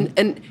brand. Mm-hmm.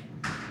 And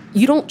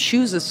you don't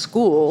choose a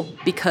school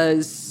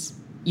because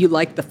you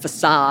like the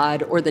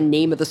facade or the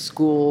name of the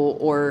school,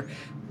 or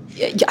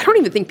I don't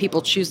even think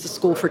people choose the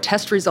school for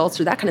test results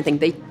or that kind of thing.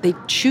 They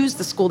choose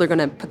the school they're going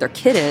to put their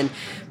kid in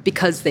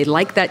because they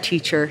like that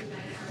teacher,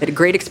 they had a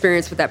great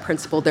experience with that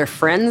principal, their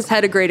friends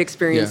had a great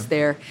experience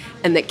there,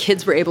 and that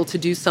kids were able to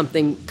do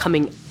something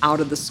coming out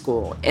of the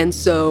school. And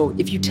so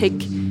if you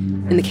take,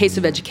 in the case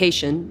of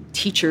education,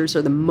 teachers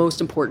are the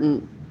most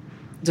important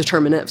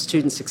determinant of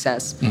student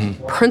success.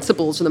 Mm-hmm.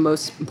 Principals are the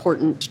most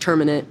important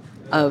determinant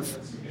of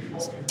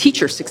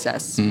teacher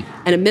success. And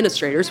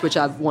administrators, which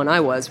I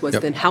was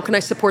then how can I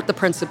support the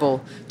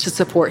principal to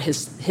support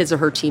his or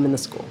her team in the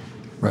school?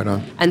 Right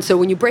on. And so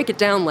when you break it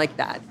down like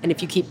that, and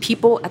if you keep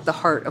people at the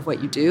heart of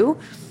what you do,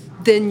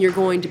 then you're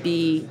going to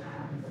be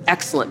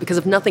excellent. Because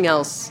if nothing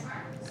else,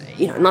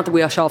 not that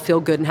we all feel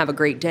good and have a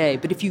great day,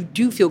 but if you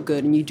do feel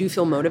good and you do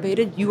feel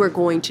motivated, you are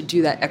going to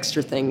do that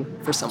extra thing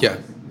for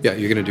someone. Yeah,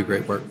 you're going to do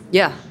great work.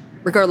 Yeah,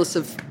 regardless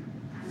of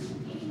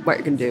what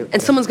you're going to do.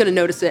 And someone's going to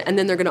notice it, and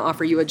then they're going to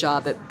offer you a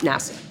job at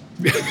NASA.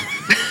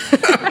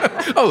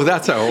 Oh,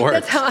 that's how it works.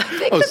 That's how I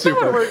think that's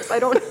how it works. I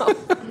don't know.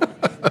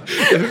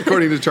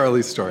 According to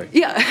Charlie's story.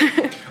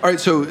 Yeah. All right,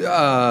 so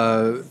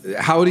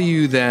how do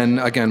you then,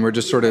 again, we're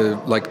just sort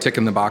of like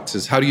ticking the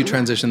boxes, how do you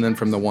transition then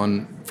from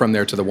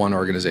there to the one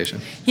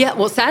organization? Yeah,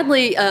 well,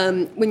 sadly,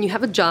 when you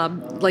have a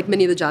job, like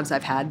many of the jobs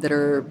I've had that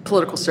are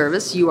political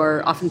service, you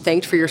are often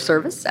thanked for your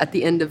service at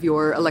the end of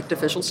your elected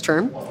official's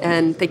term,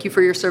 and thank you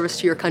for your service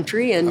to your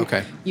country, and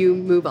you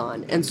move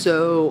on. And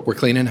so... We're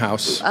cleaning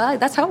house.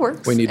 That's how it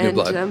works. We need new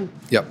blood.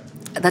 Yep.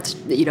 That's,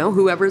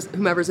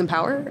 whomever's in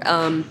power.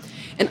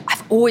 And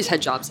I've always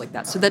had jobs like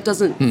that, so that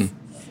doesn't...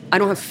 I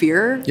don't have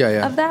fear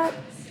of that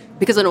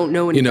because I don't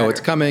know any better.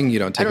 It's coming. You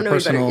don't take it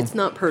personal. It's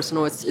not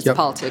personal. It's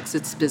politics.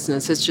 It's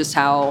business. It's just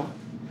how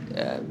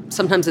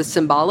sometimes it's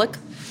symbolic,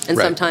 and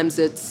sometimes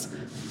it's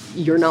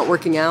you're not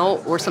working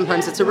out, or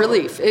sometimes it's a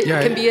relief. It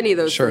can be any of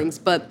those things.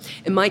 But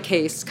in my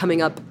case,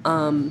 coming up,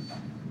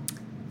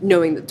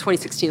 knowing the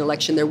 2016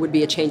 election, there would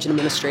be a change in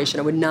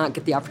administration. I would not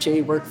get the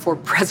opportunity to work for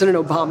President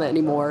Obama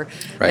anymore,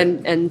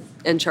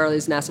 and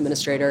Charlie's NASA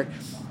administrator.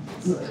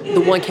 The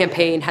one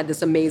campaign had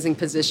this amazing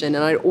position,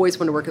 and I always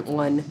wanted to work at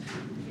one.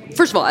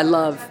 First of all, I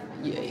love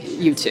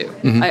U2.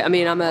 Mm-hmm. I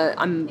mean, I'm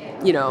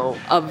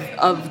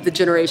of the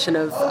generation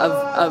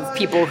of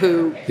people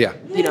who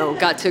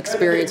got to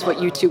experience what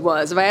U2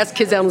 was. If I ask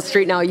kids down the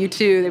street now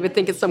U2, they would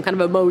think it's some kind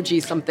of emoji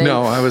something.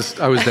 No, I was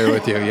there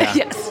with you. Yeah.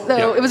 Yes.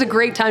 So it was a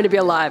great time to be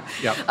alive.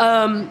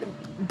 Yeah.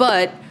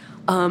 But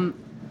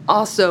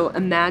also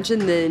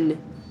imagine then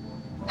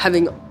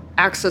having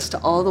access to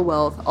all the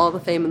wealth, all the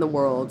fame in the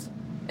world,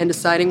 and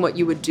deciding what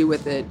you would do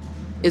with it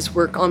is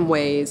work on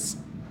ways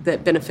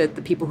that benefit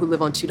the people who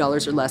live on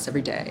 $2 or less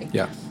every day.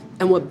 Yeah.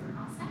 And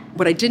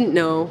what I didn't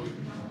know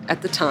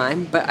at the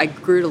time, but I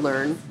grew to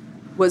learn,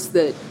 was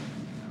that,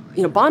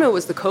 Bono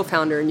was the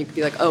co-founder, and you could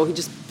be like, oh, he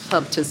just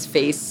plumped his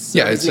face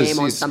or his name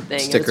on something.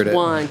 Stickered it was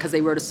one because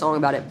they wrote a song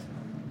about it.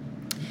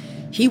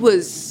 He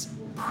was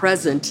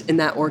present in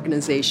that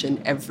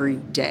organization every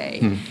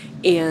day.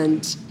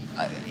 And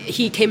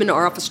he came into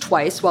our office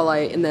twice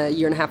in the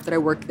year and a half that I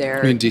worked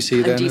there. In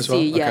D.C. then as well?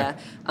 Yeah.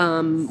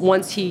 Okay.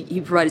 Once he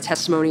provided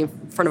testimony in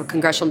front of a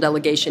congressional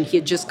delegation. He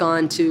had just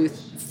gone to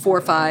 4 or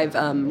 5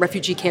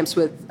 refugee camps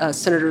with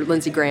Senator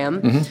Lindsey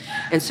Graham.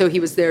 Mm-hmm. And so he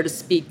was there to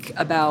speak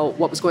about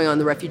what was going on in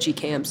the refugee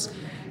camps.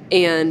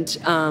 And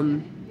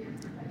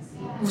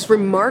what was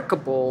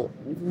remarkable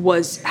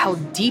was how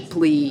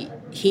deeply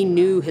he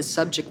knew his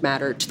subject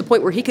matter, to the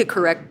point where he could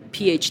correct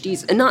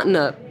PhDs, and not in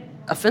a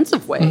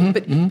offensive way,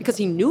 but because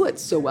he knew it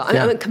so well.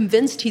 I'm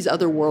convinced he's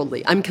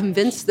otherworldly. I'm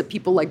convinced that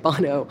people like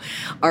Bono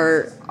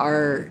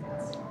are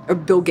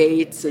Bill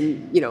Gates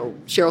and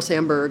Sheryl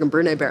Sandberg and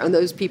Brené Brown, and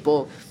those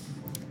people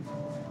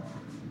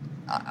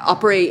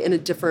operate in a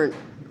different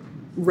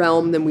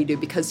realm than we do,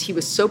 because he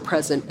was so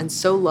present and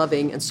so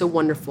loving and so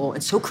wonderful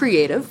and so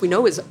creative. We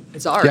know his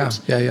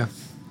art. Yeah.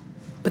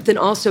 But then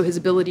also his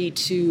ability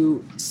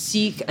to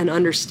seek and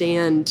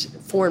understand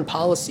foreign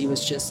policy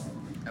was just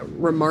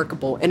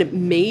remarkable. And it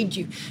made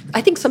you...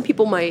 I think some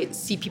people might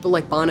see people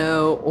like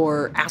Bono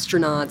or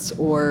astronauts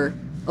or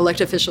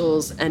elected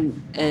officials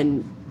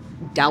and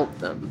doubt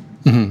them.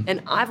 Mm-hmm.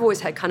 And I've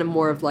always had kind of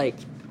more of like,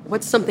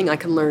 what's something I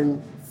can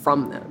learn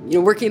from them?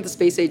 Working at the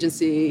space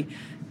agency,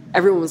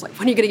 everyone was like,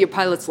 when are you going to get your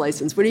pilot's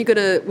license? When are you going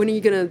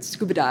to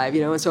scuba dive?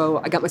 And so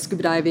I got my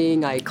scuba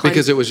diving. I climbed.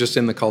 Because it was just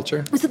in the culture?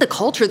 It was in the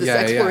culture, this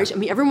exploration. I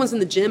mean, everyone was in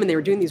the gym and they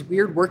were doing these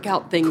weird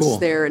workout things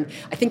there. And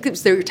I think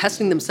they were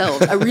testing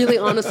themselves. I really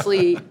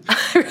honestly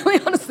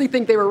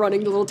think they were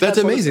running the little tests.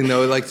 That's amazing,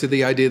 though, like to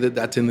the idea that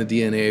that's in the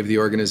DNA of the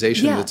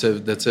organization. Yeah.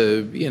 That's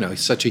a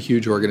such a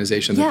huge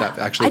organization that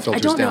actually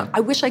filters down. I don't know. I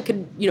wish I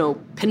could,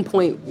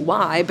 pinpoint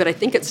why, but I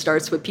think it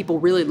starts with people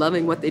really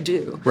loving what they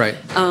do. Right.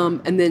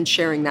 And then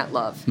sharing that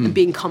love and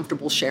being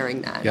comfortable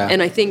sharing that. Yeah.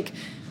 And I think,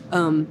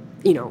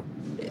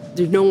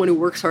 there's no one who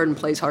works hard and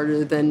plays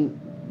harder than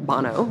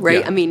Bono, right?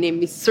 Yeah. I mean,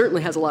 he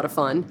certainly has a lot of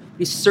fun.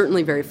 He's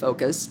certainly very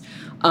focused,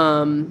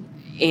 and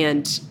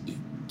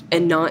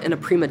not in a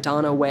prima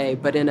donna way,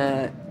 but in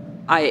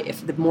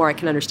if the more I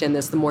can understand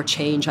this, the more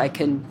change I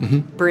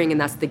can bring,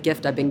 and that's the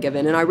gift I've been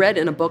given. And I read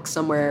in a book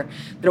somewhere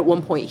that at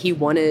one point he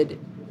wanted,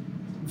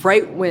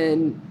 right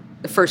when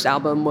the first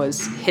album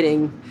was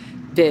hitting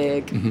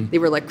big, they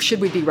were like, should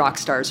we be rock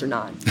stars or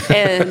not?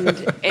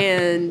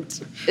 And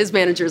his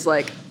manager's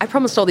like, I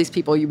promised all these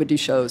people you would do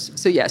shows,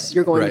 so yes,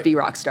 you're going to be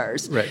rock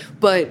stars. Right.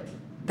 But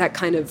that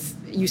kind of,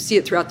 you see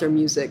it throughout their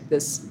music,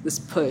 this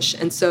push.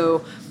 And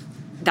so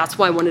that's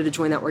why I wanted to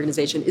join that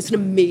organization. It's an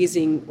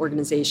amazing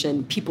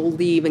organization. People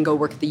leave and go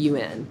work at the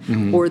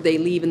UN, or they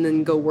leave and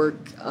then go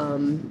work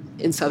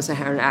in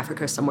sub-Saharan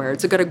Africa somewhere.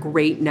 It's got a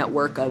great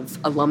network of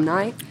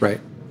alumni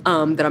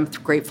that I'm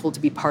grateful to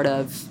be part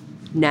of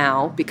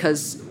now,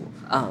 because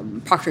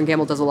Procter &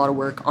 Gamble does a lot of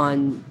work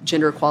on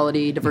gender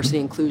equality, diversity,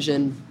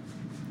 inclusion,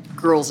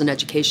 girls in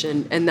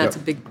education, and that's a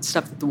big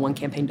stuff that the One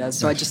campaign does.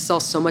 So I just saw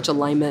so much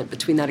alignment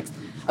between that.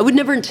 I would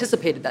never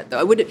anticipated that, though.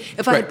 I would,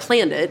 if I had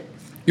planned it.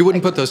 You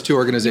wouldn't put those two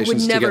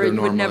organizations together normally.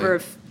 You would never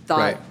have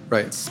thought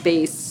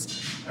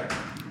space,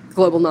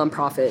 global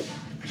nonprofit,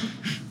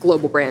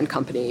 global brand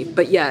company,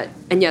 but yet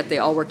they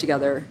all work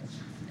together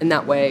in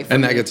that way.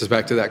 And that gets us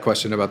back to that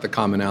question about the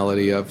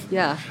commonality of.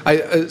 Yeah.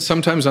 I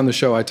sometimes on the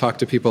show I talk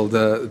to people.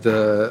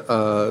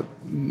 The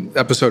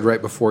episode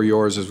right before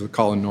yours is with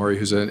Colin Norrie,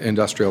 who's an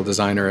industrial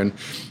designer, and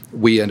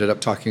we ended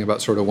up talking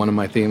about sort of one of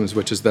my themes,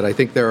 which is that I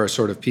think there are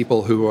sort of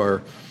people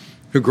who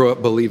grow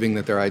up believing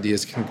that their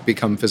ideas can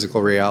become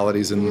physical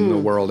realities in the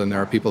world, and there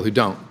are people who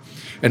don't.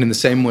 And in the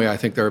same way, I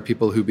think there are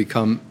people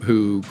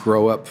who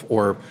grow up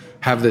or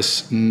have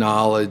this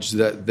knowledge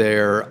that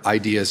their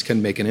ideas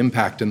can make an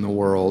impact in the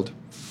world,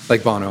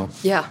 like Bono.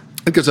 Yeah.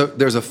 Because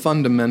there's a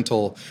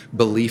fundamental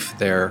belief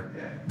there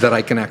that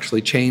I can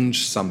actually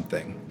change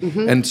something.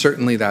 And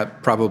certainly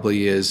that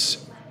probably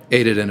is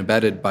aided and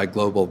abetted by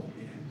global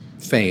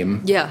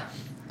fame. Yeah.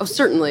 Oh,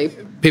 certainly.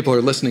 People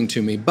are listening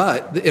to me,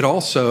 but it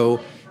also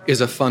is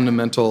a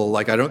fundamental,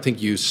 I don't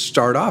think you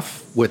start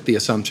off with the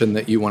assumption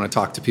that you want to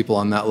talk to people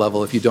on that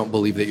level if you don't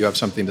believe that you have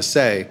something to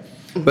say.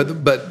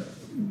 But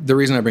the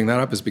reason I bring that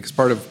up is because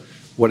part of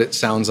what it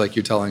sounds like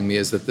you're telling me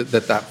is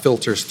that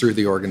filters through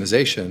the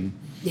organization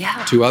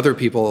to other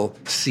people,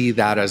 see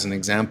that as an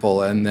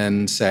example, and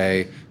then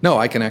say, no,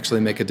 I can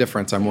actually make a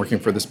difference. I'm working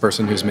for this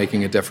person who's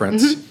making a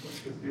difference.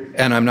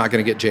 And I'm not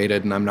going to get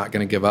jaded, and I'm not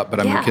going to but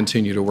I'm going to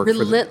continue to work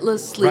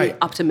relentlessly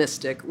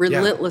optimistic,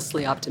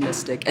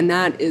 optimistic. And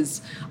that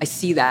is, I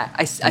see that.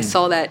 I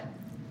saw that,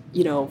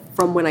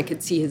 from when I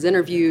could see his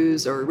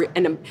interviews,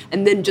 and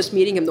then just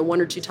meeting him the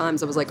one or two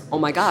times, I was like, oh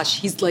my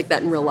gosh, he's like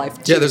that in real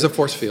life too. Yeah, there's a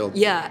force field.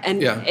 Yeah,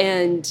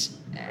 and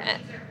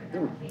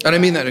I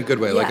mean that in a good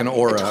way, like an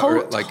aura.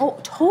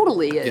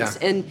 Totally is. Yeah.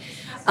 And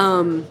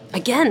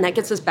again, that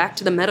gets us back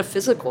to the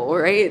metaphysical,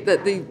 right?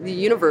 The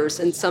universe,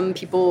 and some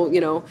people,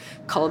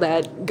 call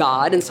that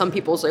God, and some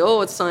people say, oh,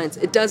 it's science.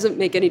 It doesn't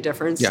make any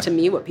difference to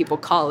me what people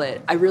call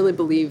it. I really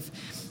believe,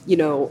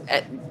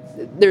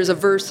 there's a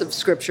verse of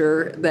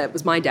scripture that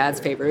was my dad's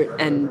favorite,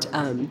 and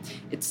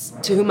it's,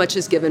 to whom much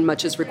is given,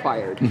 much is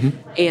required.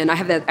 And I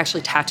have that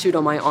actually tattooed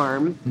on my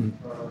arm.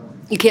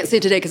 You can't see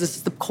it today because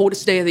it's the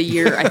coldest day of the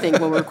year, I think,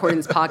 when we're recording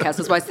this podcast.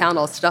 That's why I sound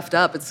all stuffed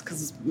up. It's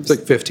because it's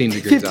like 15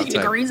 degrees outside.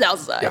 15 degrees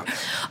outside. Yeah.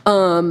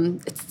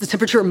 It's the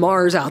temperature of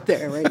Mars out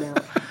there right now.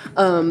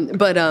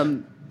 But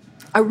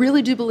I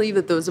really do believe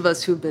that those of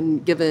us who've been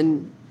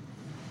given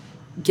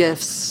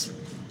gifts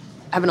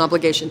have an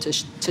obligation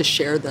to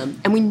share them.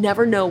 And we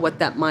never know what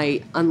that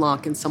might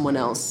unlock in someone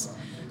else.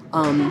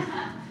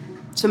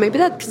 So maybe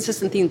that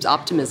consistent theme is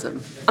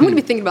optimism. I'm going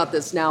to be thinking about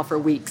this now for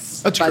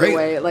weeks. That's by great. The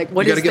way,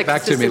 what you is got to get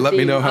back to me. Let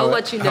me know how. I'll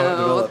let you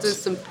know. I'll do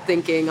some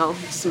thinking. I'll do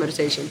some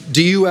meditation.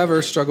 Do you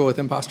ever struggle with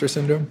imposter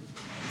syndrome?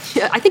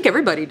 Yeah, I think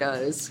everybody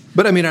does.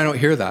 But I mean, I don't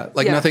hear that.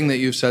 Nothing that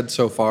you've said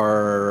so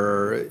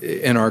far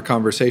in our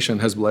conversation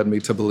has led me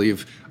to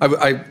believe.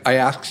 I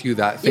asked you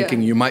that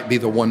thinking you might be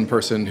the one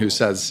person who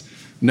says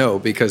no,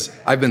 because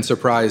I've been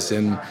surprised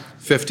in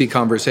 50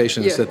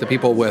 conversations that the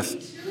people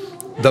with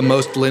the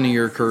most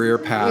linear career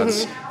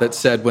paths that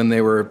said when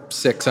they were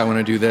 6, I want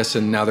to do this,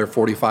 and now they're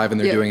 45 and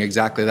they're doing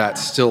exactly that,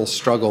 still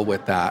struggle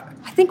with that.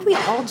 I think we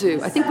all do.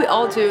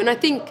 And I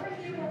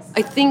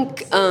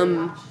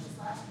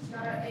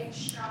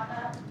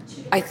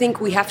think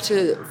we have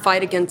to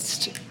fight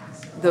against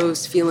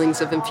those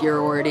feelings of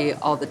inferiority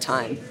all the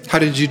time. How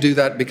did you do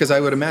that? Because I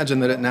would imagine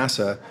that at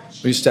NASA,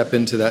 when you step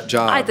into that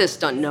job... I just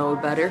don't know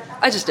better.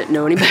 I just didn't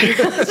know any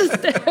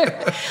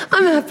better.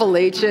 I'm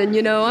Appalachian,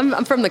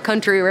 I'm from the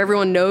country where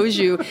everyone knows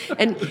you.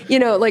 And,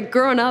 like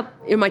growing up,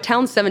 my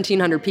town's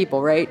 1,700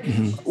 people, right?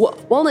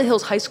 Mm-hmm. Walnut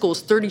Hills High School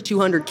is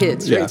 3,200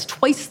 kids, right? Yeah. It's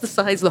twice the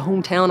size of the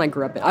hometown I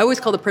grew up in. I always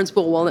call the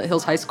principal of Walnut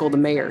Hills High School the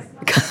mayor,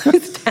 because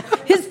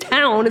his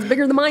town is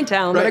bigger than my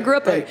town that I grew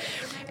up in.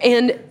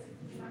 And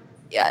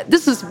yeah,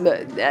 this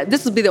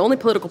will be the only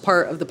political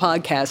part of the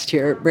podcast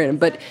here, Brandon.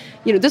 But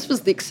this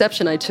was the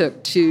exception I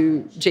took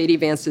to J.D.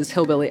 Vance's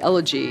Hillbilly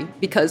Elegy,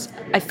 because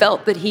I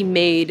felt that he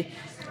made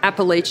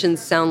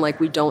Appalachians sound like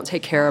we don't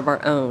take care of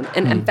our own.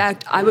 And in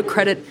fact, I would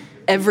credit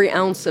every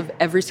ounce of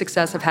every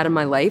success I've had in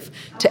my life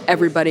to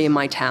everybody in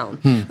my town.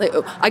 Like,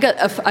 I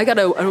got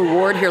an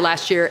award here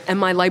last year, and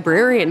my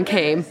librarian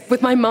came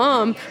with my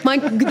mom,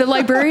 the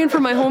librarian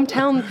from my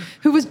hometown,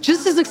 who was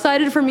just as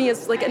excited for me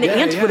as like an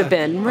aunt would have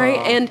been,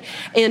 right?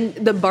 And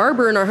the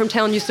barber in our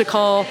hometown used to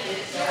call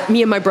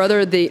me and my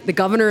brother the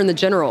governor and the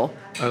general.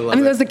 I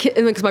mean, as a kid,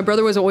 because my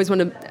brother was always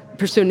wanted to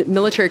pursue a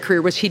military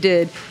career, which he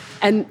did.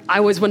 And I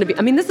always wanted to be,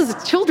 I mean, this is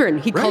children.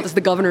 He called us the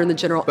governor and the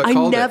general. I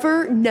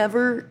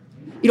never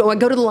I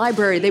go to the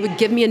library, they would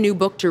give me a new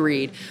book to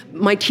read.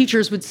 My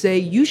teachers would say,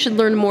 you should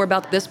learn more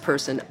about this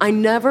person.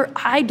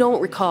 I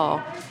don't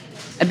recall.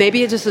 And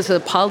maybe it just is a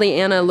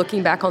Pollyanna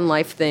looking back on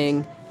life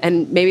thing,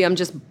 and maybe I'm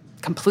just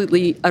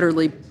completely,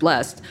 utterly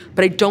blessed.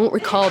 But I don't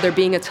recall there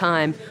being a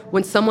time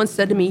when someone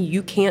said to me,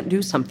 you can't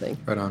do something.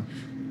 Right on.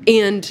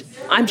 And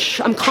I'm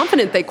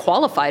confident they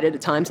qualified it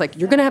at times, like,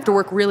 you're going to have to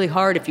work really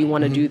hard if you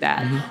want to do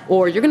that.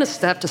 Or you're going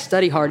to have to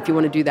study hard if you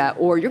want to do that.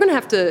 Or you're going to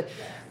have to...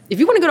 If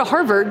you want to go to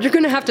Harvard, you're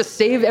going to have to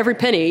save every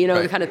penny,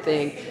 right. Kind of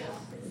thing.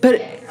 But,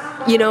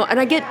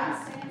 and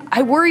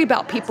I worry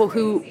about people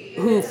who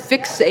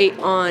fixate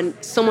on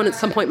someone at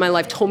some point in my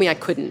life told me I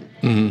couldn't.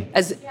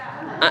 As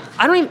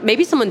I don't even,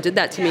 maybe someone did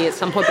that to me at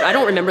some point, but I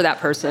don't remember that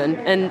person.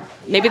 And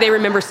maybe they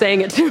remember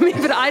saying it to me,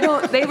 but I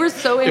don't, they were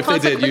so inconsequential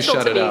if they did, you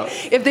shut to it me. out.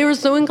 If they were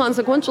so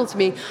inconsequential to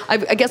me, I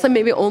guess I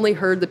maybe only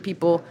heard the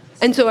people.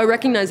 And so I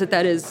recognize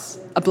that is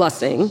a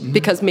blessing,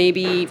 because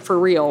maybe for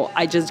real,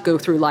 I just go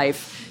through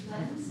life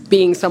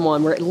being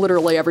someone where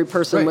literally every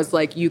person was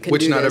like, you can do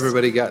this. Which not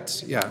everybody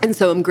gets, yeah. And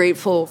so I'm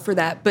grateful for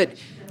that.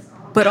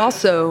 But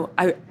also,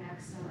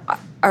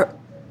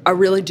 I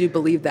really do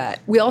believe that.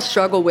 We all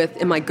struggle with,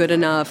 am I good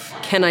enough?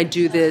 Can I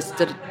do this?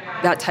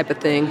 That type of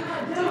thing.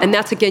 And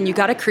that's, again, you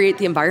got to create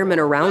the environment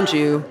around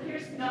you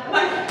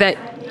that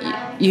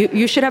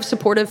you should have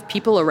supportive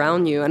people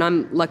around you. And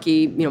I'm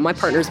lucky, my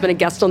partner's been a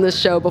guest on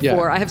this show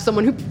before. Yeah. I have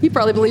someone who he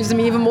probably believes in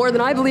me even more than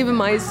I believe in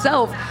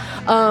myself.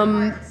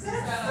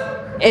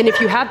 And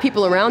if you have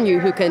people around you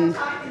who can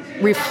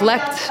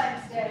reflect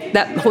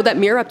that, hold that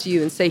mirror up to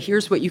you and say,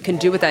 here's what you can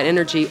do with that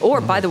energy,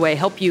 or, by the way,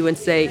 help you and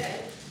say,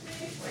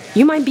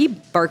 you might be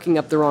barking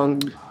up the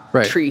wrong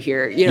tree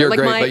here. You're like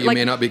great, but you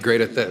may not be great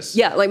at this.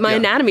 Yeah, like my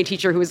anatomy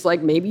teacher who was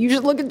like, maybe you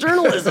should look at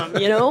journalism,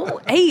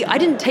 Hey, I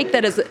didn't take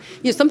that as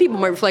some people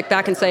might reflect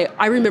back and say,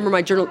 I remember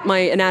my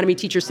anatomy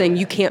teacher saying,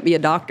 you can't be a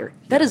doctor.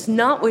 That is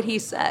not what he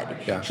said.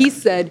 Yeah. He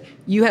said,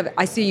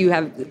 I see you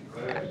have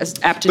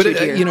aptitude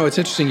here. It's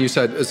interesting you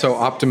said, so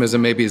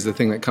optimism maybe is the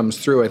thing that comes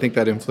through. I think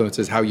that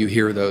influences how you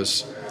hear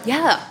those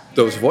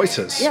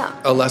voices. Yeah.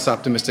 A less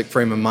optimistic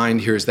frame of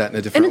mind hears that in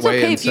a different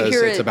way and says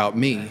it's about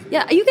me.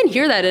 Yeah, you can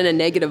hear that in a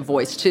negative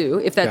voice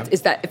too, if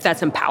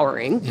that's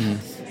empowering.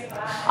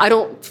 I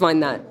don't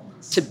find that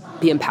to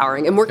be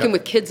empowering. And working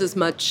with kids as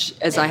much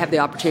as I have the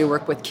opportunity to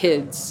work with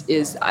kids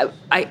is,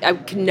 I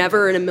could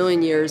never in a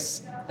million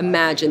years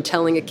imagine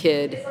telling a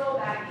kid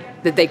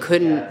that they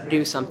couldn't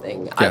do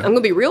something. Yeah. I'm going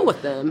to be real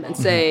with them and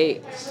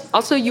say,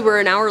 also, you were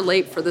an hour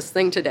late for this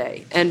thing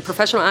today. And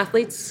professional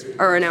athletes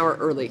are an hour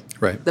early.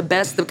 Right. The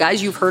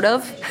guys you've heard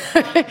of,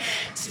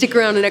 stick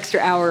around an extra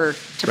hour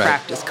to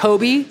practice.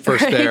 Kobe,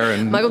 first there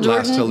and Michael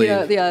Jordan, last to leave.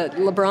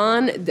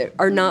 LeBron, they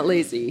are not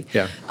lazy.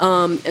 Yeah.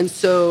 And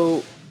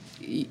so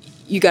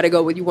you got to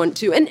go what you want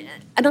to. And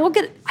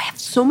I have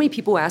so many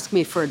people ask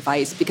me for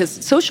advice, because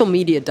social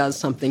media does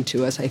something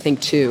to us, I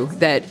think, too,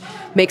 that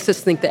makes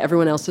us think that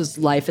everyone else's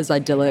life is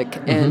idyllic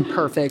and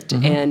perfect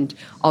and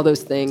all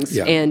those things.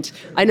 Yeah. And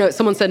I know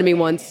someone said to me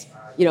once,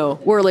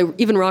 Worley,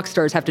 even rock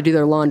stars have to do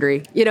their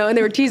laundry, and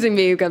they were teasing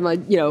me because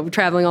I'm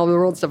traveling all over the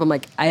world and stuff. I'm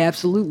like, I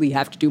absolutely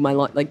have to do my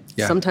laundry.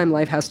 Sometimes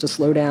life has to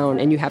slow down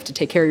and you have to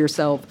take care of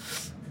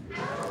yourself.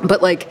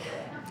 But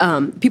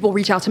people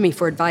reach out to me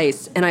for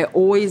advice, and I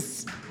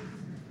always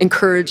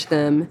encourage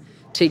them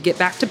to get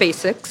back to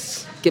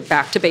basics.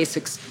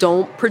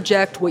 Don't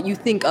project what you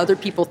think other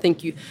people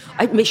think you...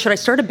 should I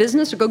start a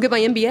business or go get my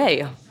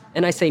MBA?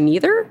 And I say,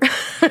 neither.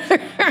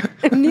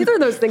 Neither of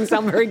those things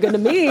sound very good to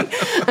me.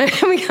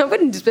 I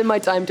wouldn't spend my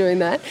time doing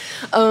that.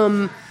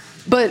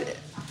 But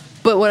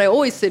what I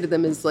always say to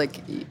them is,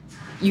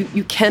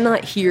 you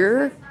cannot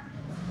hear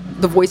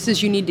the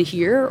voices you need to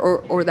hear,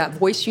 or that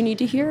voice you need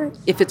to hear,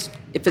 if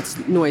it's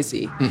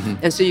noisy.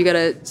 And so you got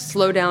to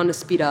slow down to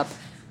speed up.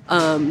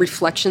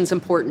 Reflection's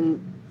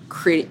important.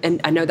 create, and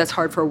I know that's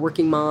hard for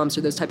working moms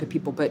or those type of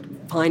people, but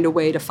find a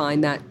way to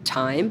find that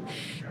time.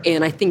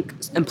 And I think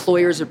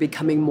employers are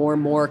becoming more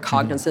and more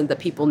cognizant that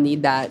people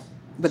need that,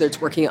 whether it's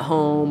working at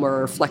home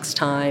or flex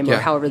time or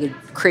however they're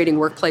creating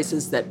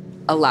workplaces that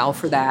allow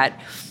for that.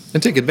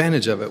 And take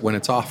advantage of it when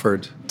it's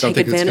offered. Don't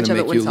think it's going to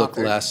make you look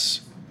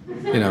less,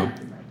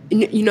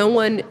 No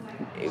one,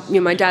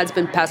 my dad's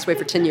been passed away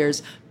for 10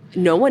 years.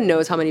 No one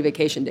knows how many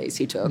vacation days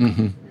he took,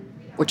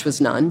 which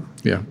was none.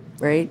 Yeah.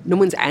 Right? No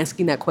one's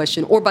asking that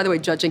question. Or, by the way,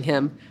 judging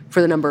him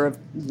for the number of,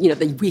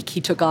 the week he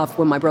took off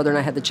when my brother and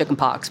I had the chicken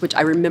pox, which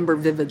I remember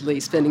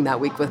vividly spending that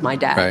week with my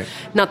dad. Right.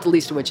 Not the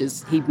least of which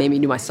is he made me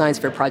do my science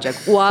fair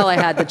project while I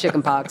had the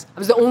chicken pox.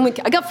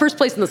 I got first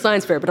place in the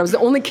science fair, but I was the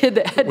only kid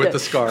that had with the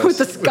scars. With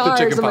the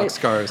chicken pox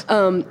scars.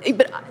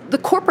 But the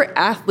corporate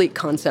athlete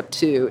concept,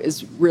 too,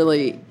 is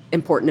really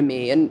important to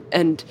me.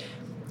 And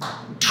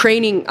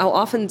training, I'll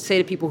often say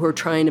to people who are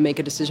trying to make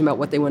a decision about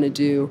what they want to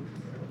do,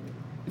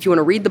 if you want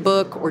to read the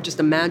book or just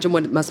imagine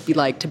what it must be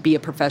like to be a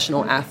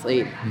professional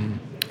athlete,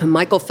 and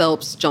Michael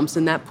Phelps jumps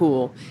in that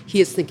pool,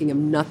 he is thinking of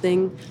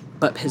nothing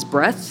but his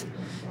breath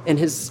and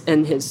his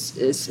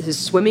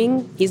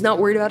swimming. He's not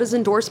worried about his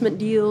endorsement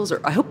deals, or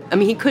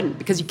he couldn't,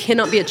 because you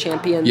cannot be a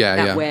champion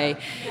that way.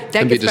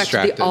 That gets back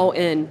to the all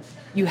in.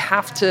 You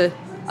have to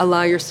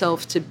allow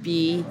yourself to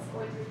be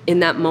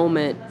in that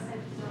moment.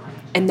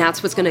 And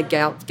that's what's going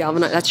to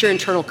galvanize. That's your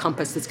internal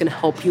compass that's going to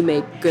help you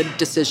make good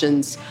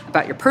decisions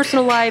about your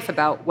personal life,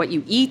 about what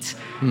you eat.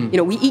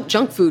 We eat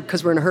junk food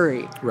because we're in a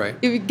hurry. Right.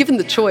 Given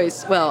the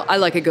choice, well, I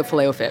like a good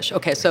Filet-O-Fish.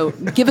 Okay, so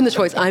given the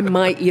choice, I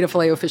might eat a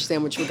Filet-O-Fish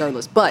sandwich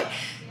regardless. But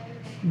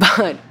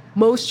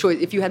most choice,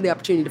 if you had the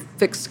opportunity to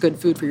fix good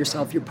food for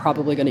yourself, you're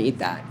probably going to eat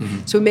that.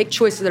 So we make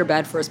choices that are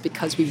bad for us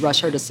because we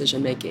rush our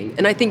decision making.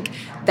 And I think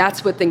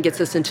that's what then gets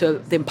us into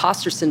the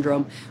imposter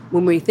syndrome.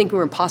 When we think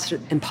we're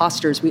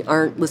imposters, we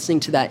aren't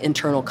listening to that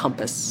internal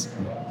compass.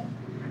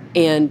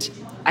 And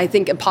I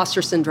think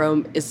imposter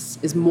syndrome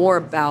is more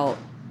about,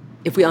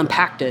 if we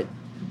unpacked it,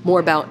 more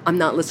about I'm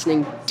not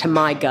listening to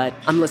my gut,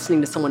 I'm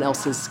listening to someone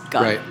else's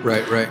gut.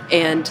 Right.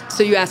 And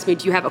so you asked me,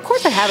 do you have? Of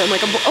course I have it. I'm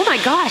like, oh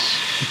my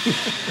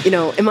gosh.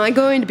 Am I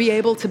going to be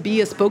able to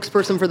be a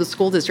spokesperson for the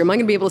school district? Am I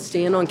going to be able to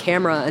stand on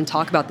camera and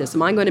talk about this?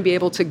 Am I going to be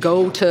able to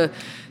go to,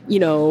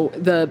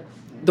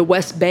 the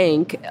West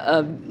Bank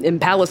in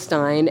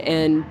Palestine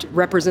and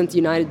represent the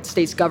United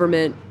States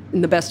government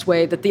in the best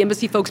way that the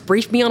embassy folks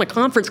briefed me on a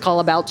conference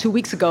call about 2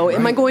 weeks ago? Right.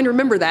 Am I going to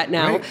remember that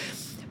now?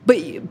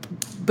 Right.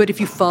 But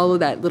if you follow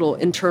that little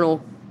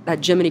internal,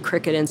 that Jiminy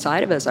Cricket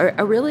inside of us, I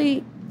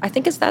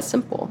think it's that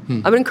simple.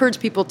 I would encourage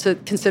people to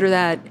consider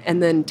that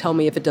and then tell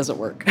me if it doesn't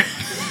work.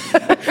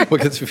 We'll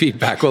get some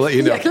feedback. We'll let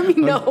you know. Yeah, let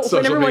me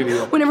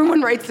know when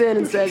everyone writes in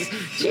and says,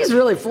 she's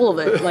really full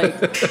of it. Like,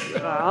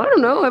 I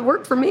don't know, it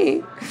worked for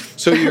me.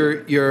 So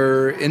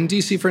you're in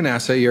D.C. for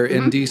NASA. You're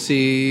in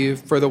D.C.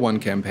 for the One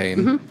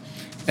campaign.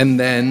 And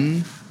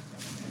then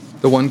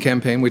the One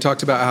campaign, we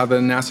talked about how the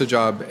NASA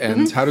job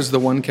ends. How does the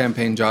One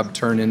campaign job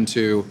turn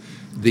into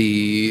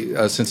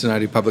the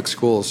Cincinnati Public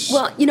Schools?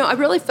 Well, I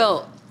really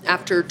felt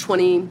after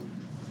 20,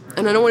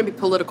 and I don't want to be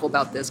political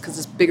about this because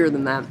it's bigger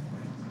than that.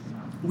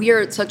 We are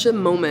at such a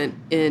moment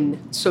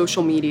in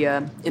social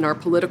media, in our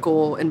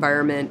political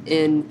environment,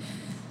 in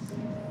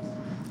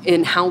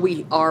how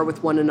we are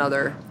with one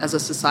another as a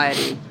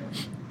society,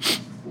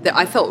 that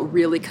I felt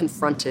really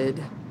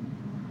confronted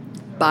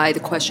by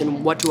the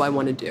question, what do I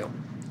want to do?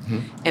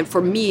 And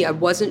for me, I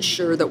wasn't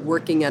sure that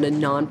working at a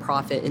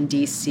nonprofit in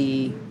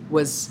D.C.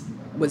 was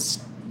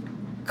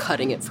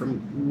cutting it for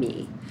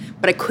me.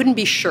 But I couldn't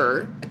be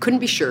sure.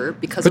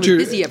 Because I'm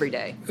busy every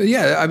day.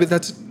 Yeah,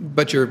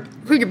 but you're...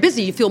 When you're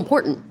busy, you feel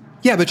important.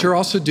 Yeah, but you're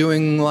also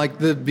doing like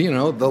the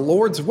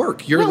Lord's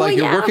work. You're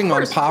working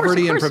on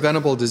poverty and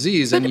preventable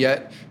disease, and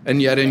yet in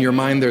your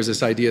mind there's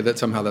this idea that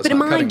somehow that's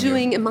not cutting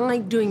you. Am I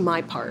doing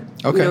my part?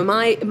 Okay. Am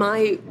I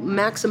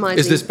maximizing?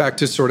 Is this back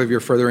to sort of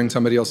you're furthering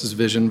somebody else's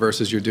vision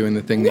versus you're doing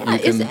the thing that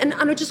you can? And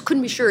I just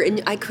couldn't be sure,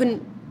 and I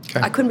couldn't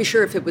be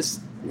sure if it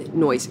was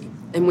noisy.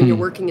 And when you're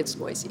working, it's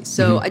noisy.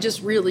 So I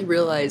just really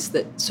realized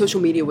that social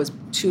media was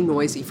too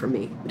noisy for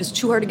me. It is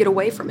too hard to get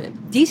away from it.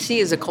 DC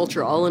is a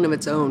culture all in of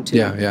its own, too.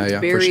 Yeah, it's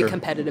very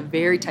competitive,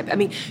 very type. I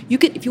mean,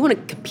 if you want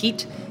to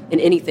compete in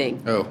anything,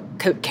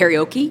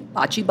 karaoke,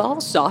 bocce ball,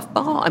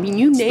 softball. I mean,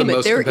 you name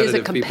it. There is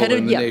a competitive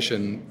in the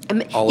nation.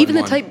 Even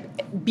the type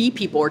B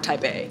people or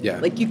type A. Yeah.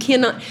 Like you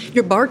cannot.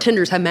 Your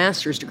bartenders have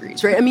master's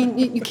degrees, right? I mean,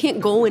 you can't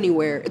go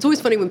anywhere. It's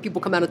always funny when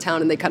people come out of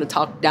town and they kind of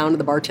talk down to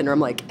the bartender. I'm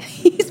like,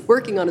 he's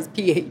working on his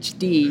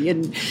PhD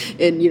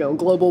in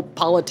global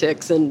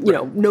politics and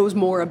knows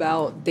more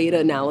about data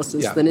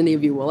analysis than any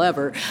of you will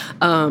ever.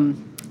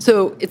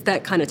 So it's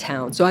that kind of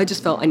town. So I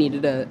just felt I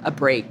needed a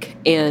break,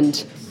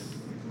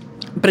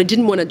 but I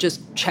didn't want to just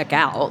check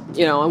out.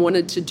 I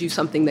wanted to do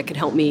something that could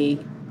help me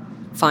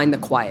find the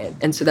quiet.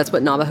 And so that's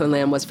what Navajo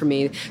land was for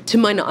me.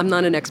 I'm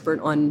not an expert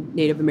on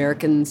Native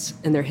Americans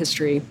and their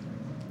history,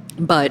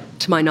 but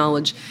to my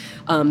knowledge,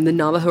 the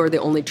Navajo are the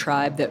only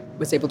tribe that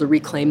was able to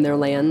reclaim their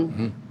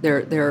land,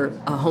 their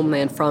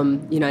homeland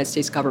from the United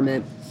States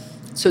government.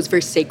 So it's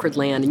very sacred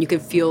land, and you can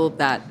feel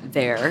that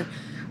there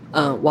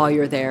while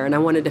you're there. And I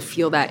wanted to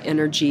feel that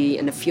energy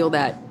and to feel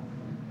that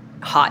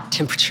hot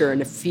temperature and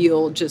to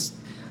feel just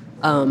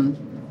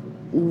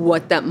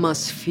what that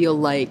must feel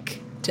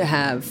like to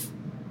have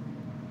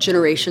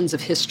generations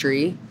of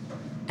history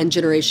and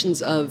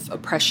generations of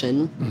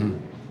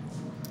oppression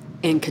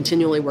and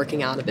continually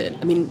working out of it.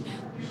 I mean,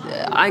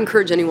 I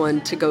encourage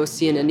anyone to go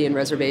see an Indian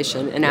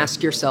reservation and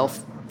ask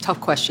yourself tough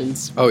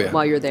questions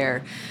while you're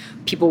there.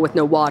 People with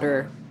no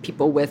water,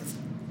 people with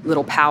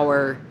little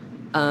power,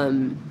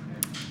 and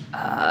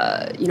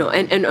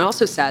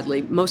also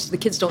sadly, most of the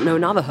kids don't know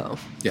Navajo.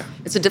 Yeah.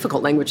 It's a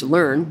difficult language to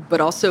learn,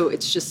 but also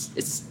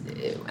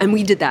and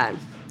we did that.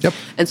 Yep.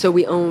 And so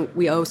we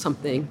owe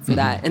something for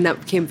that, and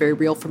that became very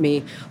real for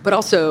me. But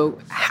also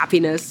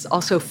happiness,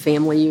 also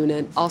family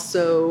unit,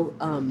 also,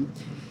 and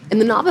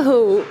the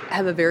Navajo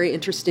have a very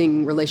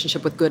interesting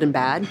relationship with good and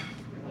bad.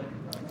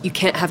 You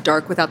can't have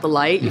dark without the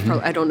light.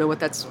 I don't know what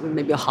that's,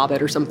 maybe a hobbit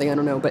or something, I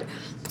don't know, but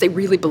they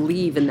really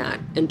believe in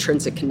that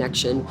intrinsic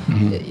connection.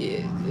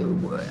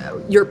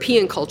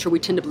 European culture, we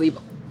tend to believe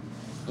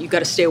you got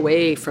to stay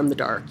away from the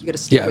dark, you got to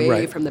stay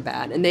away from the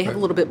bad, and they have a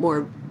little bit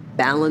more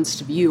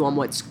balanced view on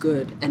what's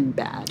good and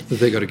bad.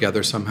 They go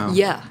together somehow.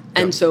 Yeah,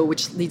 and so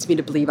which leads me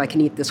to believe I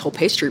can eat this whole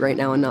pastry right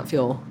now and not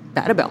feel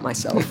bad about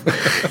myself.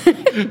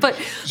 but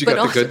you got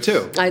also, the good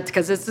too.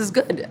 Because this is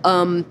good.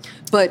 But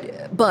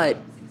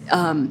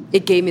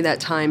it gave me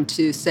that time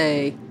to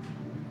say,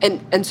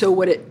 and so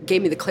what it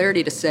gave me the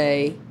clarity to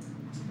say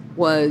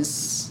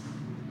was,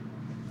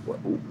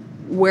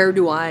 where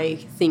do I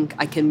think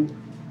I can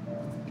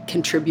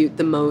contribute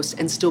the most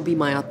and still be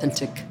my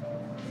authentic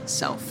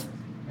self?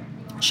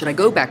 Should I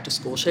go back to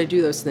school? Should I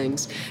do those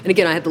things? And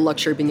again, I had the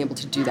luxury of being able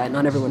to do that.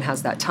 Not everyone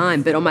has that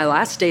time. But on my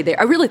last day there,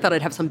 I really thought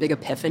I'd have some big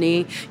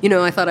epiphany.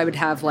 I thought I would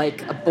have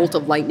like a bolt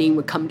of lightning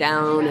would come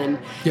down and,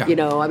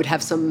 I would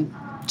have some,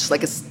 just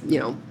like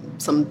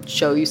some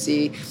show you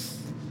see.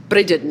 But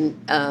I didn't.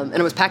 And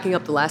I was packing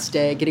up the last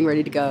day, getting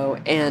ready to go.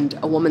 And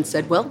a woman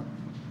said, well,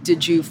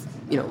 did you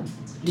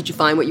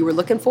find what you were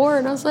looking for?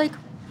 And I was like,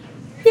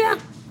 yeah.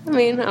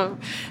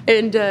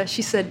 And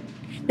she said,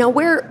 now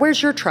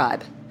where's your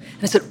tribe?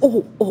 And I said,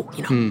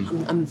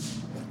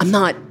 I'm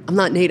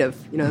not native,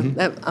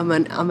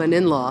 I'm an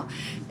in-law,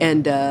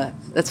 and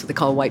that's what they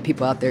call white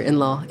people out there,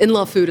 in-law.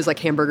 In-law food is like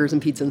hamburgers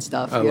and pizza and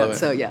stuff. I love it.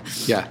 So yeah.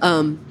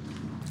 And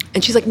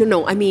she's like,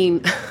 no, I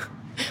mean,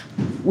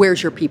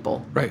 where's your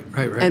people? Right.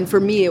 And for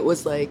me, it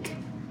was like,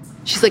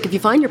 she's like, if you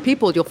find your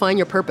people, you'll find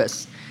your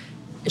purpose.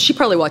 She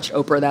probably watched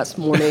Oprah that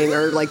morning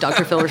or like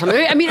Dr. Phil or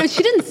something. I mean,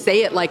 she didn't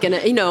say it like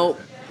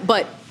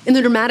but in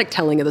the dramatic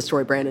telling of the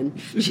story, Brandon,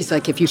 she's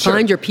like, if you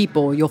find your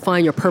people, you'll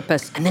find your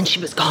purpose. And then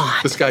she was gone.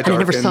 The sky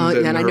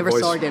darkened, and I never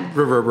saw her again.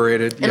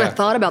 Reverberated. And I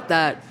thought about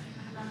that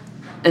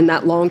and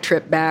that long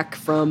trip back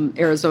from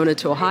Arizona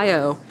to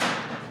Ohio.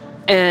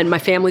 And my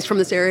family's from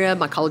this area.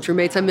 My college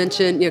roommates I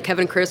mentioned,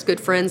 Kevin and Chris,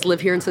 good friends, live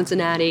here in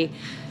Cincinnati.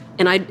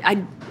 And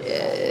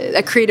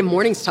that Creative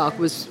Mornings talk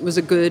was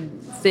a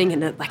good thing.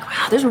 And like,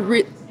 wow, there's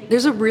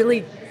a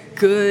really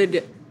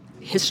good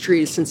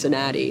history of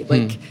Cincinnati.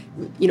 Like,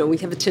 we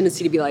have a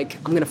tendency to be like,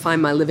 I'm going to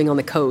find my living on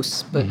the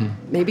coast, but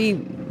maybe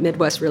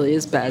Midwest really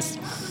is best.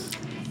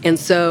 And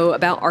so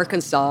about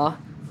Arkansas,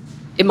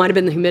 it might have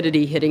been the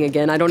humidity hitting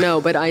again. I don't know.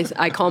 But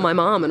I called my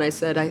mom and I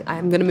said,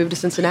 I'm going to move to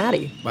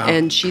Cincinnati. Wow.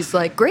 And she's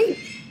like, great.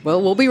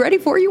 Well, we'll be ready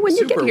for you when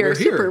you get here.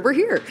 We're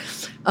here.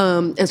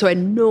 And so I had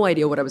no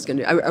idea what I was going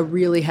to do. I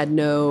really had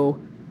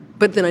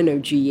but then I know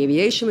GE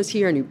Aviation was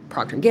here. I knew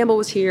Procter & Gamble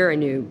was here. I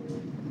knew,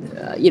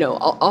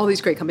 all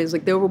these great companies.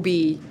 Like, there will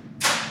be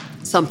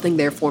something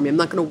there for me. I'm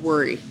not going to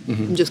worry.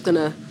 I'm just going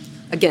to,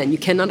 again, you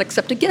cannot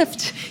accept a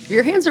gift if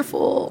your hands are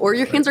full or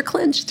your hands are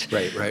clenched.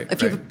 Right.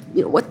 If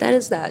what that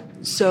is that.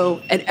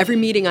 So at every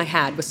meeting I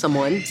had with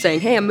someone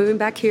saying, hey, I'm moving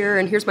back here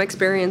and here's my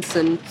experience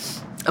and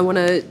I want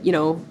to,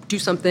 do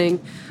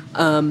something.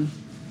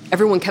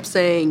 Everyone kept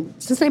saying,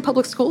 Cincinnati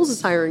Public Schools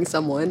is hiring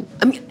someone.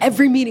 I mean,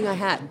 every meeting I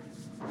had,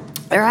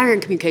 they're hiring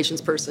a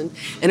communications person.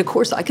 And of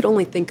course, I could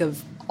only think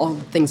of all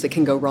the things that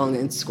can go wrong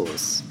in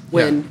schools. I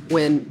kind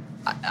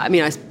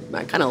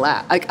of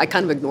laughed. I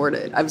kind of ignored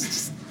it. I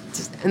was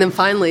just, and then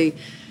finally,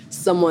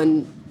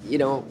 someone,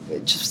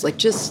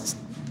 just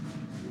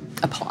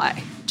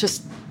apply,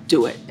 just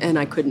do it. And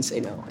I couldn't say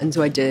no. And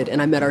so I did.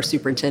 And I met our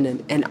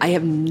superintendent. And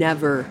I've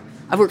worked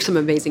with some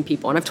amazing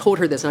people. And I've told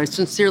her this, and I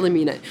sincerely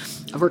mean it.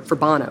 I've worked for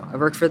Bono. I've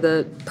worked for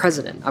the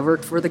president. I've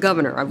worked for the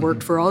governor. I've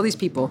worked for all these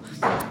people.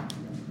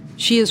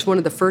 She is one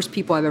of the first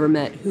people I've ever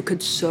met who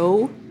could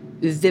so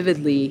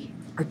vividly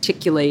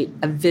articulate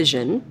a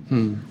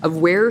vision of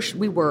where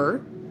we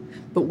were,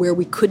 but where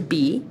we could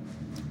be,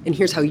 and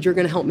here's how you're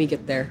going to help me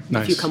get there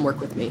if you come work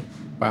with me.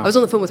 Wow. I was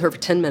on the phone with her for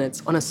 10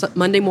 minutes on a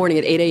Monday morning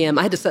at 8 a.m.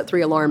 I had to set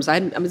 3 alarms.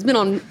 I've been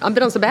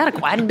on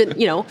sabbatical. I hadn't been, so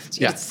you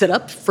have to sit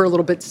up for a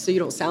little bit so you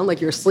don't sound like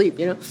you're asleep,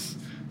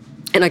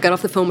 And I got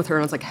off the phone with her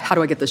and I was like, how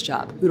do I get this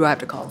job? Who do I have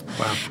to call?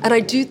 Wow. And I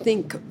do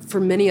think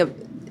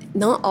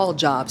not all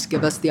jobs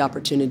give us the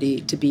opportunity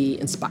to be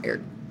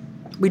inspired.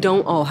 We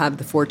don't all have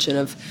the fortune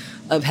of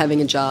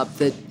having a job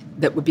that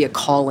that would be a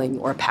calling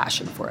or a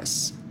passion for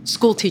us.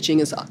 School teaching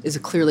is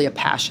clearly a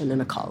passion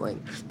and a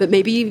calling. But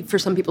maybe for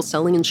some people,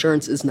 selling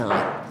insurance is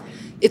not.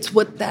 It's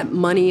what that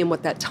money and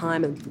what that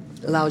time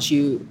allows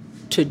you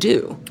to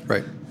do.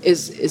 Right.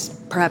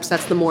 Is perhaps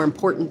that's the more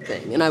important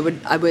thing. And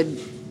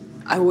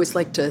I always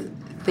like to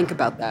think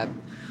about that.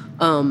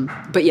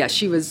 But yeah,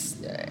 it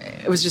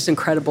was just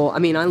incredible. I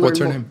mean, I learned. What's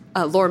her name?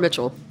 Laura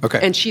Mitchell. Okay.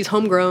 And she's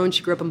homegrown.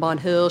 She grew up in Bond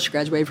Hill. She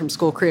graduated from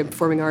School of Creative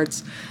Performing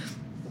Arts.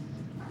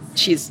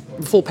 She's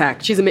full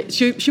pack.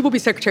 She will be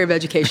Secretary of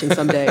Education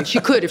someday. She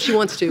could if she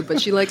wants to, but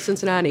she likes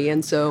Cincinnati.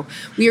 And so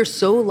we are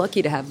so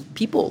lucky to have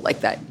people like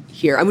that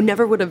here. I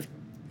never would have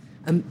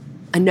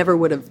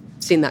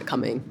seen that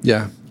coming.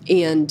 Yeah.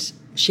 And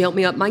she helped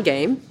me up my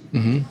game.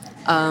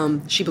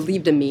 Mm-hmm. She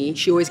believed in me.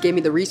 She always gave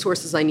me the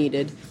resources I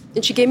needed.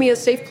 And she gave me a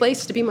safe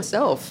place to be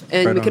myself.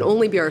 And right we on. can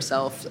only be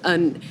ourselves.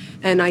 And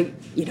I,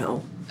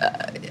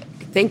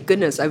 thank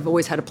goodness I've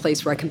always had a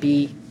place where I can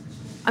be,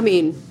 I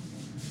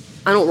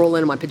don't roll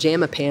into my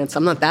pajama pants.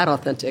 I'm not that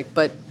authentic,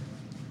 but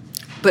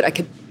I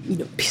could,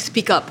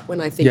 speak up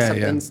when I think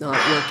something's not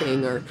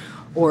working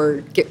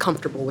or get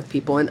comfortable with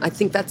people. And I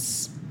think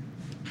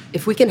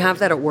if we can have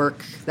that at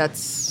work,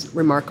 that's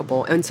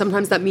remarkable. And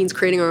sometimes that means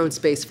creating our own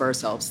space for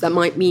ourselves. That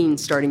might mean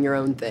starting your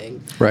own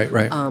thing. Right.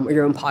 Or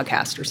your own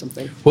podcast or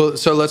something. Well,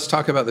 so let's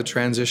talk about the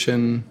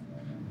transition.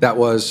 That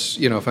was,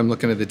 if I'm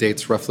looking at the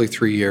dates, roughly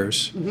 3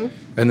 years. Mm-hmm.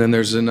 And then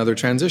there's another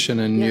transition.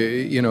 And,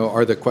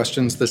 are the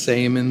questions the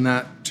same in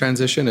that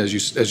transition as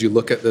you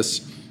look at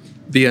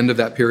the end of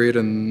that period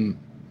and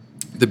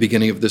the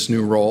beginning of this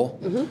new role?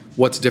 Mm-hmm.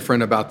 What's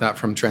different about that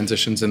from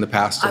transitions in the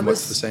past and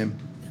what's the same?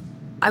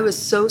 I was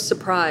so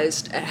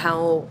surprised at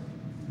how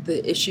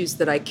the issues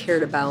that I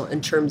cared about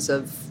in terms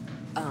of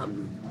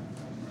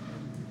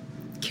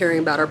caring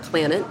about our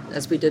planet,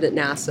 as we did at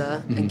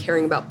NASA, mm-hmm. and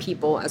caring about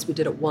people, as we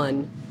did at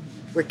One,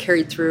 were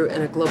carried through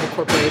in a global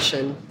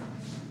corporation.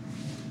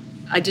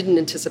 I didn't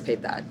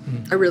anticipate that.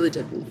 Mm-hmm. I really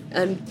didn't.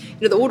 And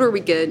the older we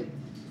get,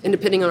 and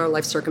depending on our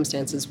life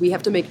circumstances, we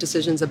have to make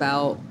decisions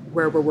about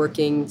where we're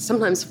working,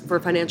 sometimes for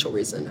a financial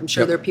reason. I'm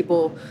sure there are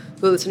people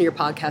who listen to your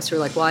podcast who are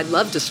like, well, I'd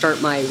love to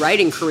start my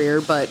writing career,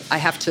 but I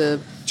have to,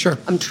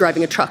 I'm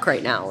driving a truck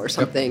right now or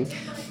something.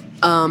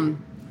 Yep.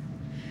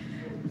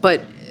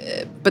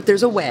 But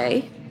there's a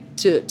way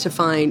to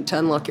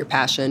unlock your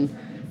passion.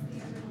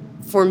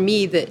 For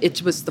me,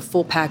 it was the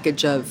full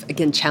package of,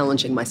 again,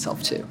 challenging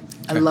myself too.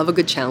 Okay. I love a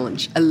good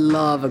challenge.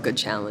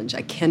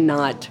 I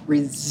cannot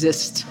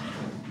resist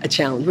a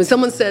challenge. When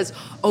someone says,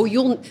 "Oh,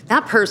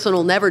 that person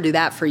will never do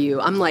that for you,"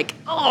 I'm like,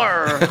 "Oh,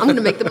 I'm going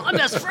to make them my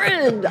best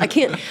friend." I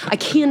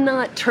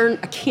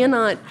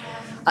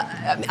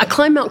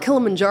climbed Mount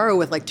Kilimanjaro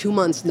with like 2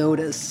 months'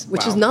 notice,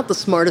 which is not the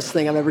smartest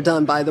thing I've ever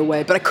done, by the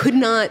way. But I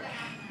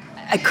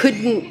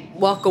couldn't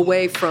walk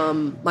away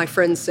from my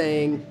friends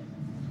saying,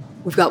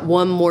 "We've got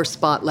one more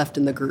spot left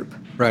in the group."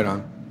 Right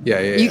on.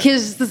 Yeah.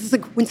 Because this is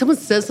like when someone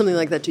says something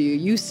like that to you,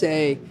 you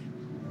say,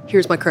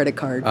 "Here's my credit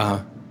card."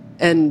 Uh-huh.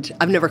 And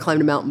I've never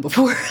climbed a mountain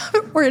before,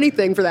 or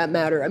anything for that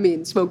matter.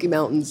 Smoky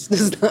Mountains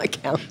does not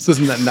count. So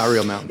isn't that not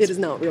real mountains? It is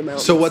not real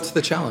mountains. So what's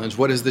the challenge?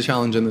 What is the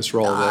challenge in this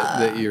role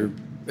that you're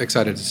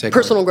excited to take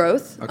Personal on?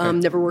 Growth. Okay.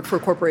 Never worked for a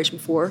corporation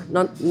before,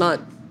 not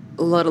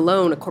let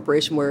alone a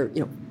corporation where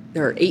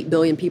there are 8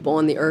 billion people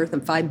on the earth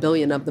and 5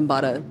 billion of them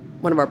bought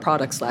one of our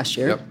products last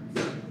year. Yep.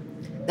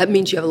 That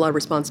means you have a lot of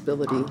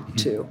responsibility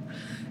too.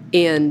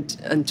 And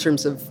in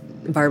terms of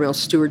environmental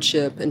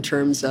stewardship, in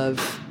terms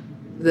of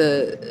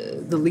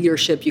the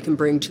leadership you can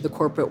bring to the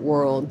corporate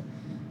world,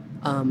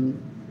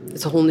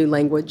 it's a whole new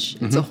language.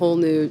 Mm-hmm. It's a whole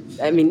new.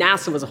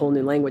 NASA was a whole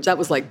new language. That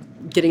was like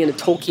getting into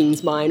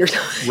Tolkien's mind or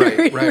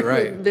something.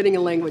 Right. Bidding a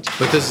language.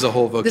 But this is a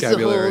whole vocabulary. This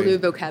is a whole new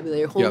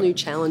vocabulary, whole new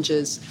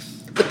challenges.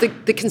 But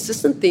the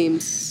consistent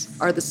themes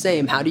are the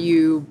same. How do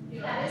you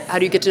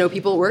get to know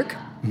people at work?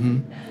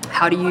 Mm-hmm.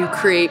 How do you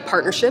create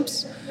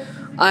partnerships?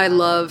 I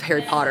love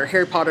Harry Potter.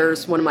 Harry Potter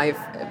is one of my.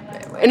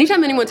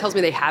 Anytime anyone tells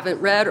me they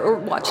haven't read or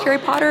watched Harry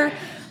Potter,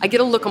 I get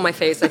a look on my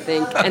face, I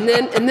think, and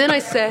then I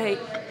say,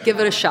 give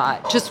it a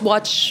shot. Just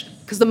watch,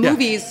 because the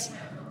movies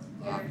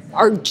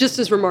are just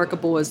as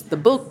remarkable as the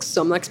books.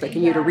 So I'm not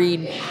expecting you to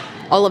read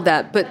all of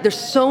that, but there's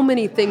so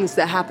many things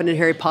that happen in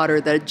Harry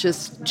Potter that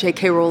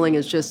J.K. Rowling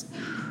is just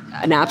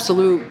an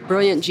absolute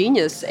brilliant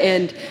genius,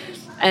 and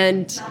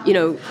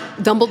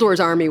Dumbledore's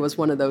Army was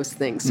one of those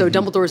things. So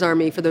Dumbledore's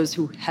Army, for those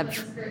who have,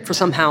 for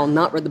somehow,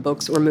 not read the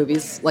books or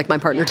movies, like my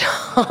partner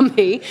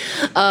Tommy.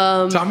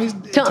 Tommy's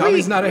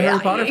not a Harry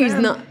Potter fan? He's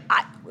not.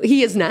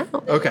 He is now.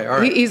 Okay, all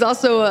right. He's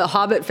also a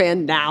Hobbit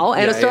fan now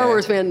and a Star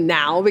Wars fan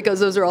now, because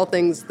those are all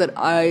things that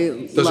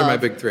I Those love. are my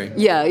big three.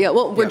 Yeah.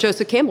 Well, we're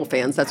Joseph Campbell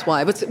fans. That's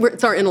why. But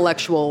it's our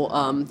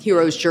intellectual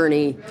hero's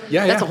journey.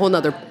 That's a whole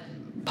nother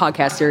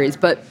podcast series.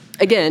 But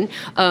again,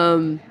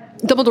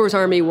 Dumbledore's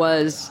Army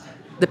was...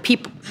 The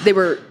people, they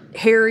were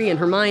Harry and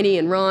Hermione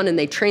and Ron, and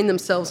they trained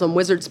themselves on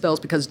wizard spells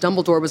because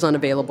Dumbledore was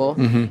unavailable,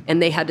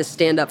 and they had to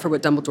stand up for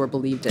what Dumbledore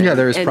believed in. Yeah,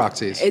 there's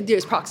proxies.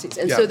 There's proxies.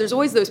 And so there's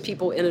always those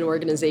people in an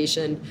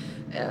organization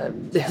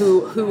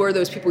who are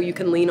those people you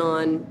can lean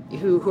on,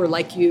 who are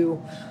like you,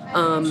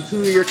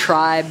 who are your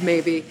tribe,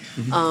 maybe.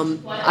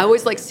 I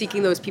always like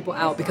seeking those people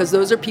out because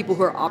those are people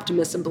who are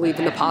optimists and believe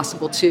in the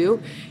possible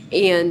too,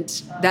 and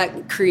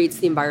that creates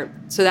the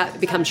environment. So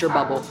that becomes your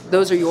bubble.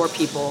 Those are your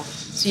people.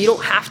 So you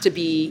don't have to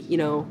be,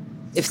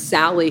 if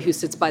Sally, who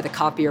sits by the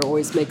copier,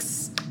 always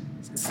makes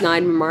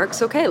snide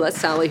remarks, okay, let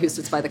Sally, who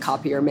sits by the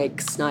copier,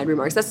 make snide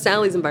remarks. That's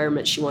Sally's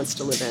environment she wants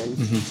to live in.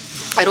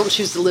 I don't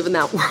choose to live in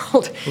that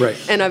world. Right.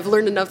 And I've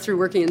learned enough through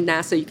working in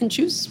NASA. You can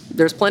choose.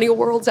 There's plenty of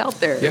worlds out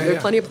there. There are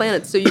plenty of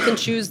planets. So you can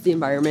choose the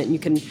environment,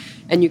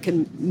 and you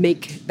can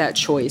make that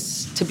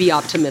choice to be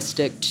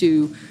optimistic,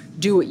 to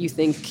do what you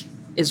think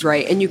is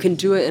right. And you can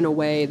do it in a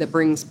way that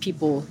brings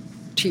people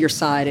to your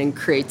side and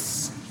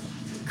creates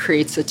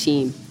a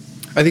team.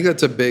 I think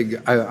that's a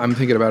big, I'm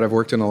thinking about, I've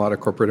worked in a lot of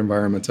corporate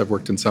environments. I've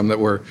worked in some that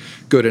were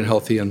good and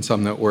healthy and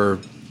some that were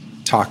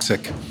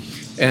toxic.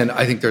 And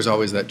I think there's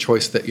always that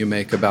choice that you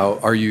make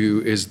about,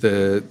 is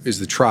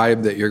the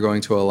tribe that you're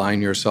going to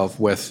align yourself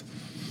with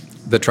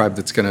the tribe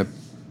that's going to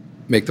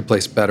make the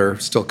place better,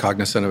 still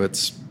cognizant of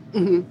its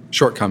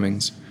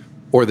shortcomings,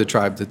 or the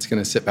tribe that's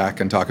going to sit back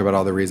and talk about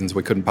all the reasons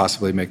we couldn't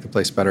possibly make the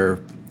place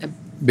better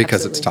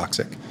because it's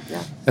toxic.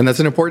 Yeah. And that's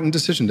an important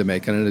decision to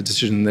make, and a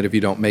decision that if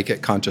you don't make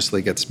it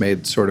consciously gets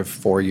made sort of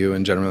for you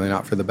and generally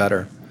not for the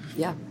better.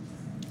 Yeah.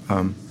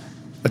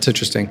 That's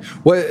interesting.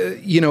 Well,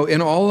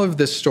 in all of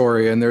this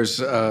story, and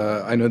there's,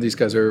 I know these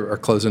guys are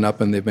closing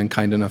up and they've been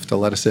kind enough to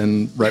let us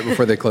in right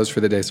before they close for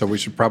the day, so we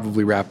should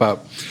probably wrap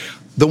up.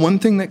 The one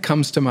thing that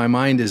comes to my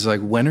mind is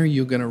when are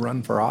you going to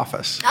run for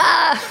office?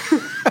 I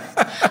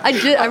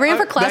ran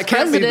for class president. That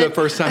can't be the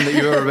first time that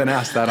you've ever been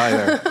asked that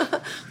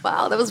either.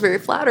 Wow, that was very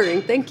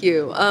flattering. Thank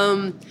you.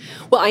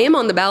 Well, I am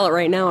on the ballot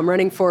right now. I'm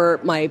running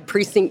for my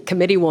precinct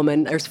committee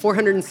woman. There's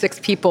 406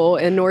 people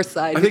in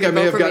Northside. I think I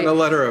may have gotten a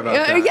letter about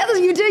that. Yes,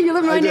 you did. You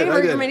live in my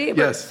neighborhood. You're my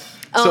neighbor. Yes.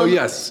 So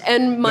yes.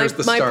 And my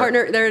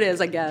partner, there it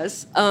is, I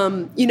guess.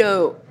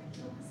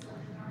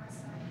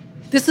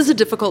 This is a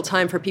difficult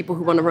time for people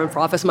who want to run for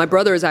office. My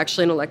brother is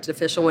actually an elected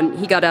official. When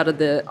he got out of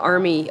the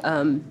Army,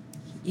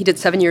 he did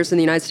 7 years in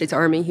the United States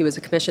Army. He was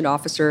a commissioned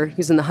officer. He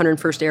was in the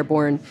 101st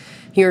Airborne.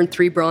 He earned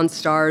 3 Bronze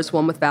Stars,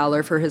 1 with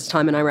Valor for his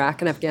time in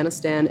Iraq and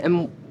Afghanistan.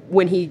 And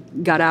when he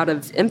got out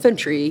of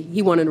infantry,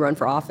 he wanted to run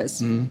for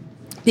office.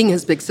 Being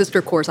his big sister,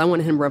 of course, I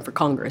wanted him to run for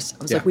Congress.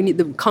 I was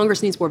like,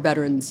 Congress needs more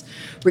veterans.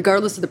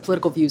 Regardless of the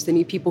political views, they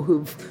need people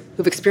who've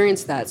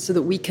experienced that so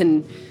that we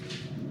can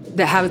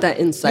have that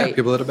insight. Yeah,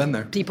 people that have been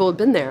there. People have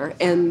been there.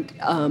 And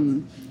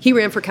he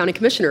ran for county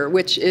commissioner,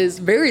 which is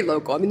very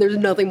local. I mean, there's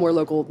nothing more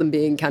local than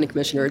being county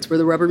commissioner. It's where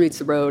the rubber meets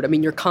the road. I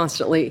mean, you're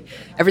constantly,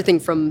 everything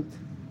from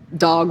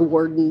dog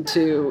warden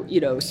to,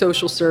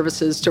 social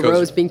services to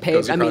roads being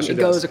paved. It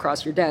goes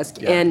across your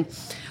desk. Yeah. And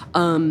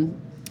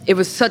it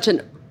was such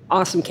an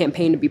awesome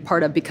campaign to be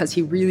part of because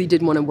he really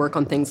did want to work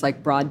on things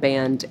like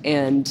broadband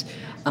and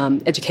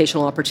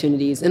educational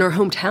opportunities in our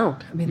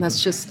hometown. I mean,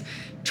 that's just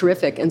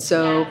terrific. And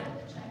so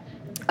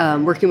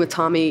working with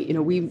Tommy, he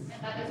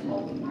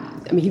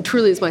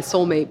truly is my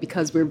soulmate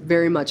because we're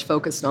very much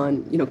focused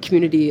on,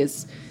 community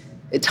is,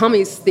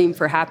 Tommy's theme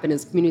for Happen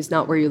is community is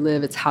not where you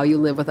live, it's how you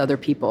live with other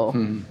people.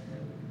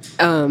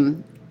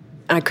 And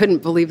I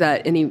couldn't believe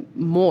that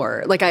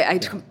anymore.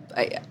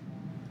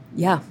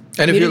 Yeah.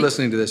 And if you're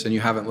listening to this and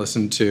you haven't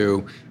listened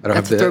to, I don't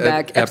have the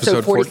throwback,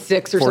 episode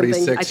 46 or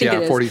 46, something. I think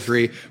it is.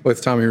 43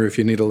 with Tommy Roof,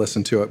 you need to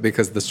listen to it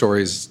because the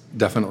stories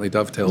definitely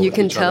dovetail. You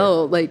can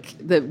tell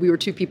that we were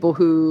two people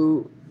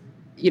who,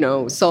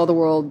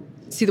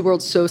 see the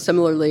world so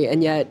similarly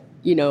and yet,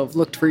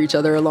 looked for each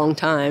other a long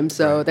time.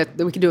 So that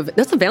we could do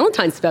that's a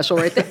Valentine's special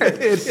right there.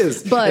 It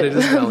is. But it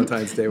is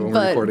Valentine's Day when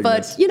we're recording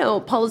this.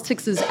 But,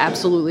 politics is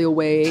absolutely a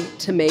way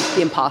to make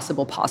the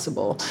impossible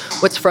possible.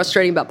 What's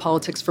frustrating about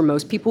politics for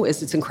most people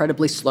is it's an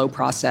incredibly slow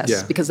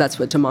process because that's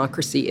what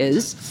democracy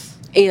is.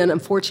 And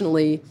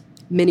unfortunately,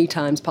 many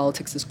times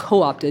politics is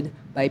co-opted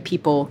by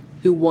people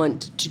who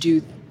want to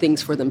do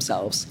things for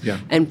themselves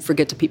and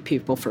forget to put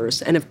people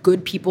first. And if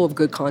good people of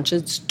good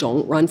conscience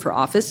don't run for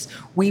office,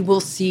 we will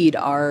cede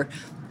our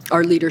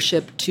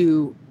leadership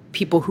to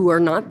people who are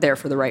not there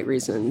for the right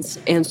reasons.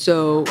 And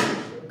so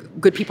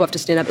good people have to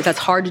stand up. That's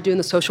hard to do in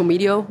the social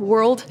media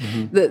world.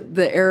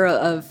 The era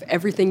of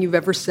everything you've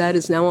ever said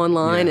is now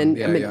online.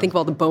 Think of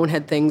all the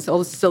bonehead things, all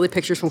the silly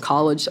pictures from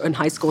college and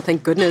high school.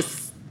 Thank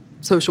goodness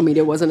social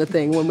media wasn't a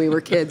thing when we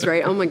were kids,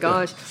 right? Oh my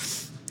gosh.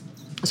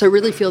 So I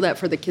really feel that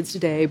for the kids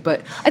today,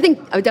 but I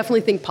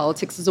definitely think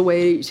politics is a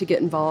way to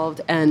get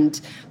involved,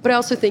 but I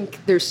also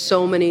think there's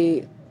so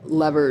many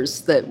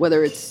levers that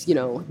whether it's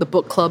the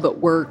book club at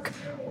work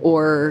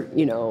or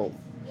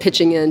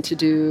pitching in to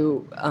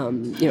do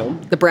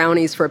the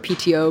brownies for a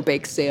PTO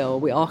bake sale,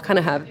 we all kind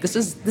of have this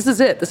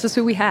is it. This is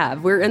who we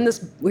have. We are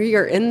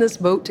in this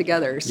boat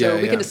together. So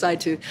we can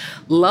decide to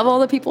love all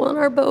the people in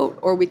our boat,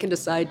 or we can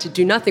decide to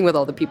do nothing with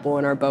all the people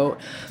in our boat.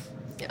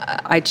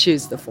 I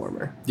choose the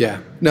former. Yeah.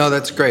 No,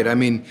 that's great. I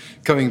mean,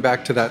 coming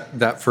back to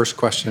that first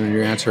question and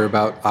your answer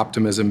about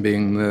optimism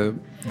being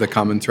the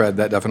common thread,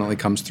 that definitely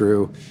comes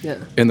through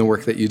in the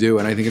work that you do.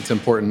 And I think it's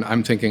important.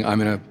 I'm thinking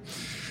I'm in a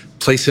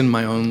place in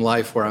my own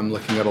life where I'm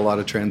looking at a lot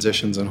of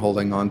transitions and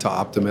holding on to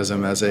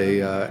optimism as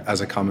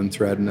a common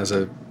thread and as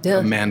a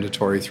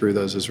mandatory through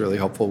those is a really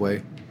helpful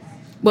way.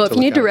 Well, if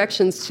you need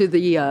directions to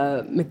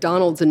the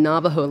McDonald's in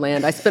Navajo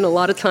land, I spent a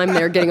lot of time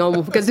there getting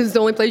on because it was the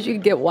only place you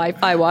could get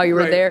Wi-Fi while you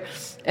were there,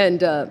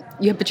 and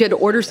you had to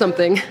order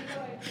something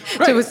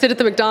to sit at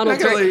the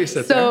McDonald's.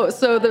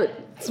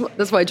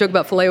 That's why I joke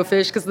about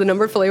Filet-O-Fish, because the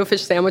number of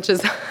Filet-O-Fish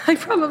sandwiches I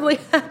probably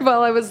had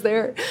while I was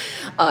there.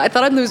 I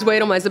thought I'd lose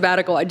weight on my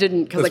sabbatical. I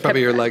didn't, because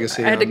probably your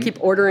legacy. I had to keep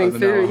ordering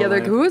food. Yeah,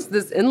 like, who is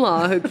this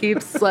in-law who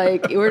keeps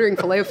ordering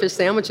Filet-O-Fish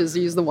sandwiches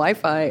to use the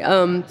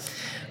Wi-Fi?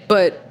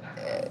 But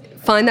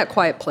find that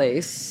quiet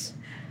place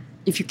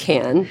if you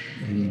can,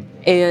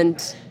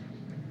 and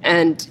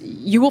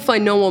you will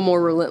find no one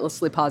more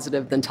relentlessly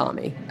positive than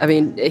Tommy. I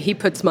mean, he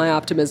puts my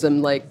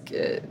optimism like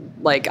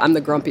I'm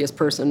the grumpiest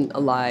person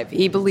alive.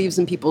 He believes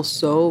in people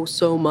so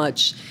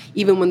much,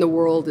 even when the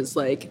world is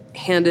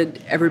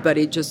handed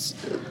everybody just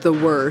the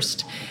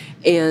worst.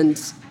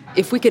 And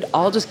if we could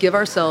all just give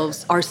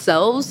ourselves,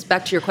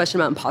 back to your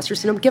question about imposter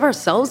syndrome, give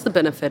ourselves the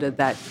benefit of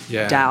that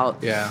doubt.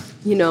 Yeah.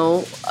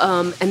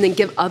 And then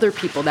give other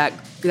people that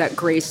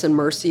grace and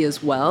mercy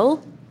as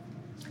well.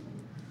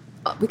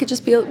 We could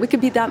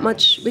be that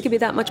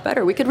much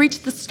better. We could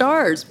reach the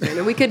stars, man.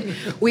 And we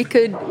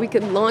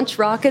could launch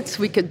rockets.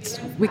 We could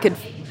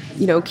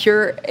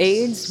cure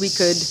AIDS. We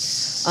could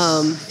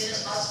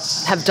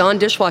have Dawn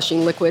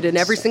dishwashing liquid in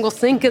every single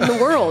sink in the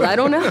world. I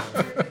don't know.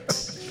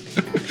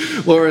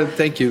 Lauren,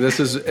 thank you.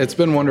 It's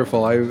been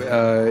wonderful.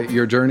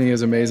 Your journey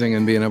is amazing,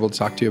 and being able to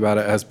talk to you about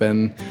it has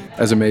been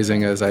as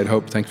amazing as I'd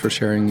hoped. Thanks for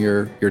sharing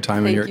your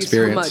time and your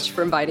experience. Thank you so much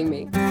for inviting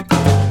me.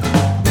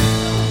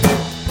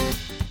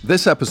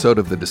 This episode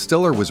of The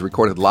Distiller was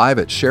recorded live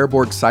at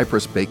Cherbourg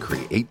Cypress Bakery,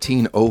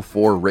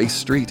 1804 Race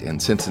Street in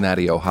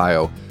Cincinnati,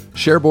 Ohio.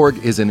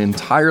 Cherbourg is an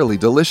entirely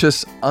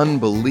delicious,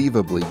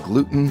 unbelievably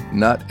gluten,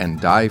 nut,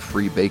 and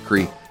dye-free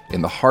bakery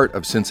in the heart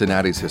of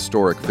Cincinnati's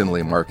historic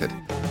Findlay Market.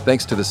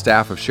 Thanks to the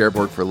staff of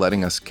Cherbourg for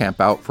letting us camp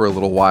out for a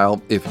little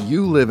while. If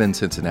you live in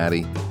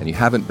Cincinnati and you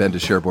haven't been to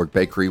Cherbourg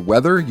Bakery,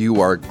 whether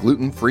you are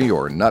gluten-free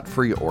or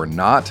nut-free or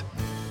not,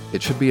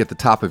 it should be at the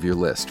top of your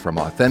list. From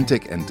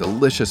authentic and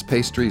delicious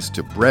pastries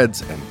to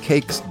breads and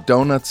cakes,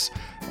 donuts,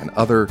 and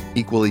other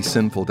equally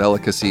sinful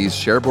delicacies,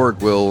 Cherbourg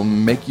will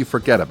make you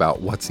forget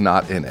about what's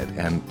not in it.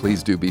 And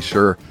please do be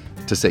sure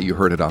to say you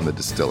heard it on The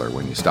Distiller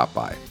when you stop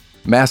by.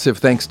 Massive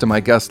thanks to my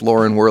guest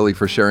Lauren Worley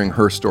for sharing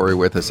her story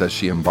with us as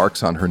she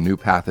embarks on her new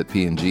path at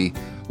P&G.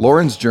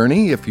 Lauren's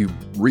journey, if you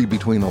read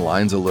between the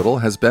lines a little,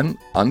 has been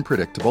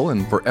unpredictable,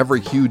 and for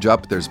every huge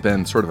up, there's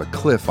been sort of a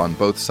cliff on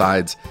both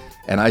sides.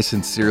 And I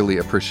sincerely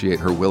appreciate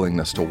her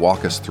willingness to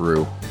walk us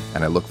through,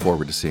 and I look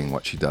forward to seeing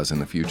what she does in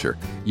the future.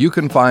 You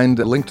can find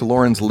a link to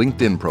Lauren's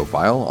LinkedIn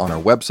profile on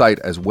our website,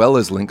 as well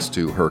as links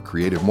to her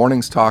Creative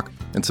Mornings talk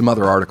and some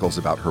other articles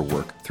about her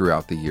work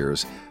throughout the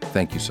years.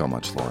 Thank you so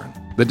much, Lauren.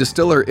 The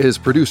Distiller is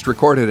produced,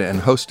 recorded,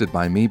 and hosted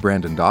by me,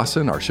 Brandon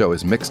Dawson. Our show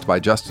is mixed by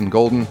Justin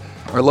Golden.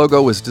 Our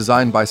logo was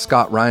designed by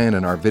Scott Ryan,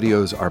 and our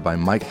videos are by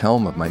Mike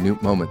Helm of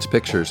Minute Moments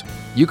Pictures.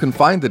 You can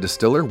find The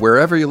Distiller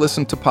wherever you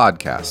listen to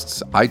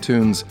podcasts,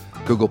 iTunes,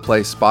 Google Play,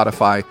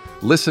 Spotify.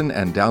 Listen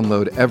and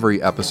download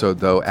every episode,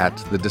 though, at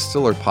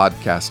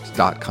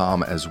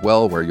thedistillerpodcast.com as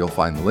well, where you'll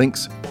find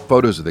links,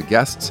 photos of the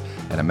guests,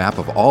 and a map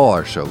of all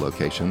our show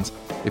locations.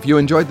 If you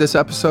enjoyed this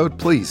episode,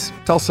 please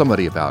tell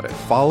somebody about it.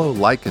 Follow,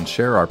 like, and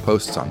share our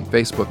posts on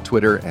Facebook,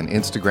 Twitter, and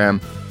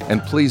Instagram.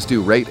 And please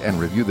do rate and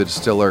review The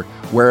Distiller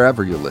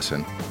wherever you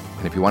listen.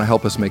 And if you want to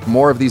help us make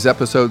more of these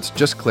episodes,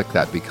 just click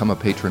that Become a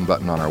Patron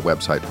button on our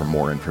website for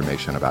more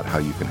information about how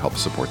you can help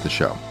support the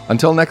show.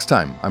 Until next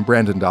time, I'm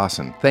Brandon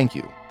Dawson. Thank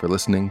you for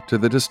listening to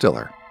The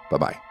Distiller.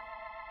 Bye-bye.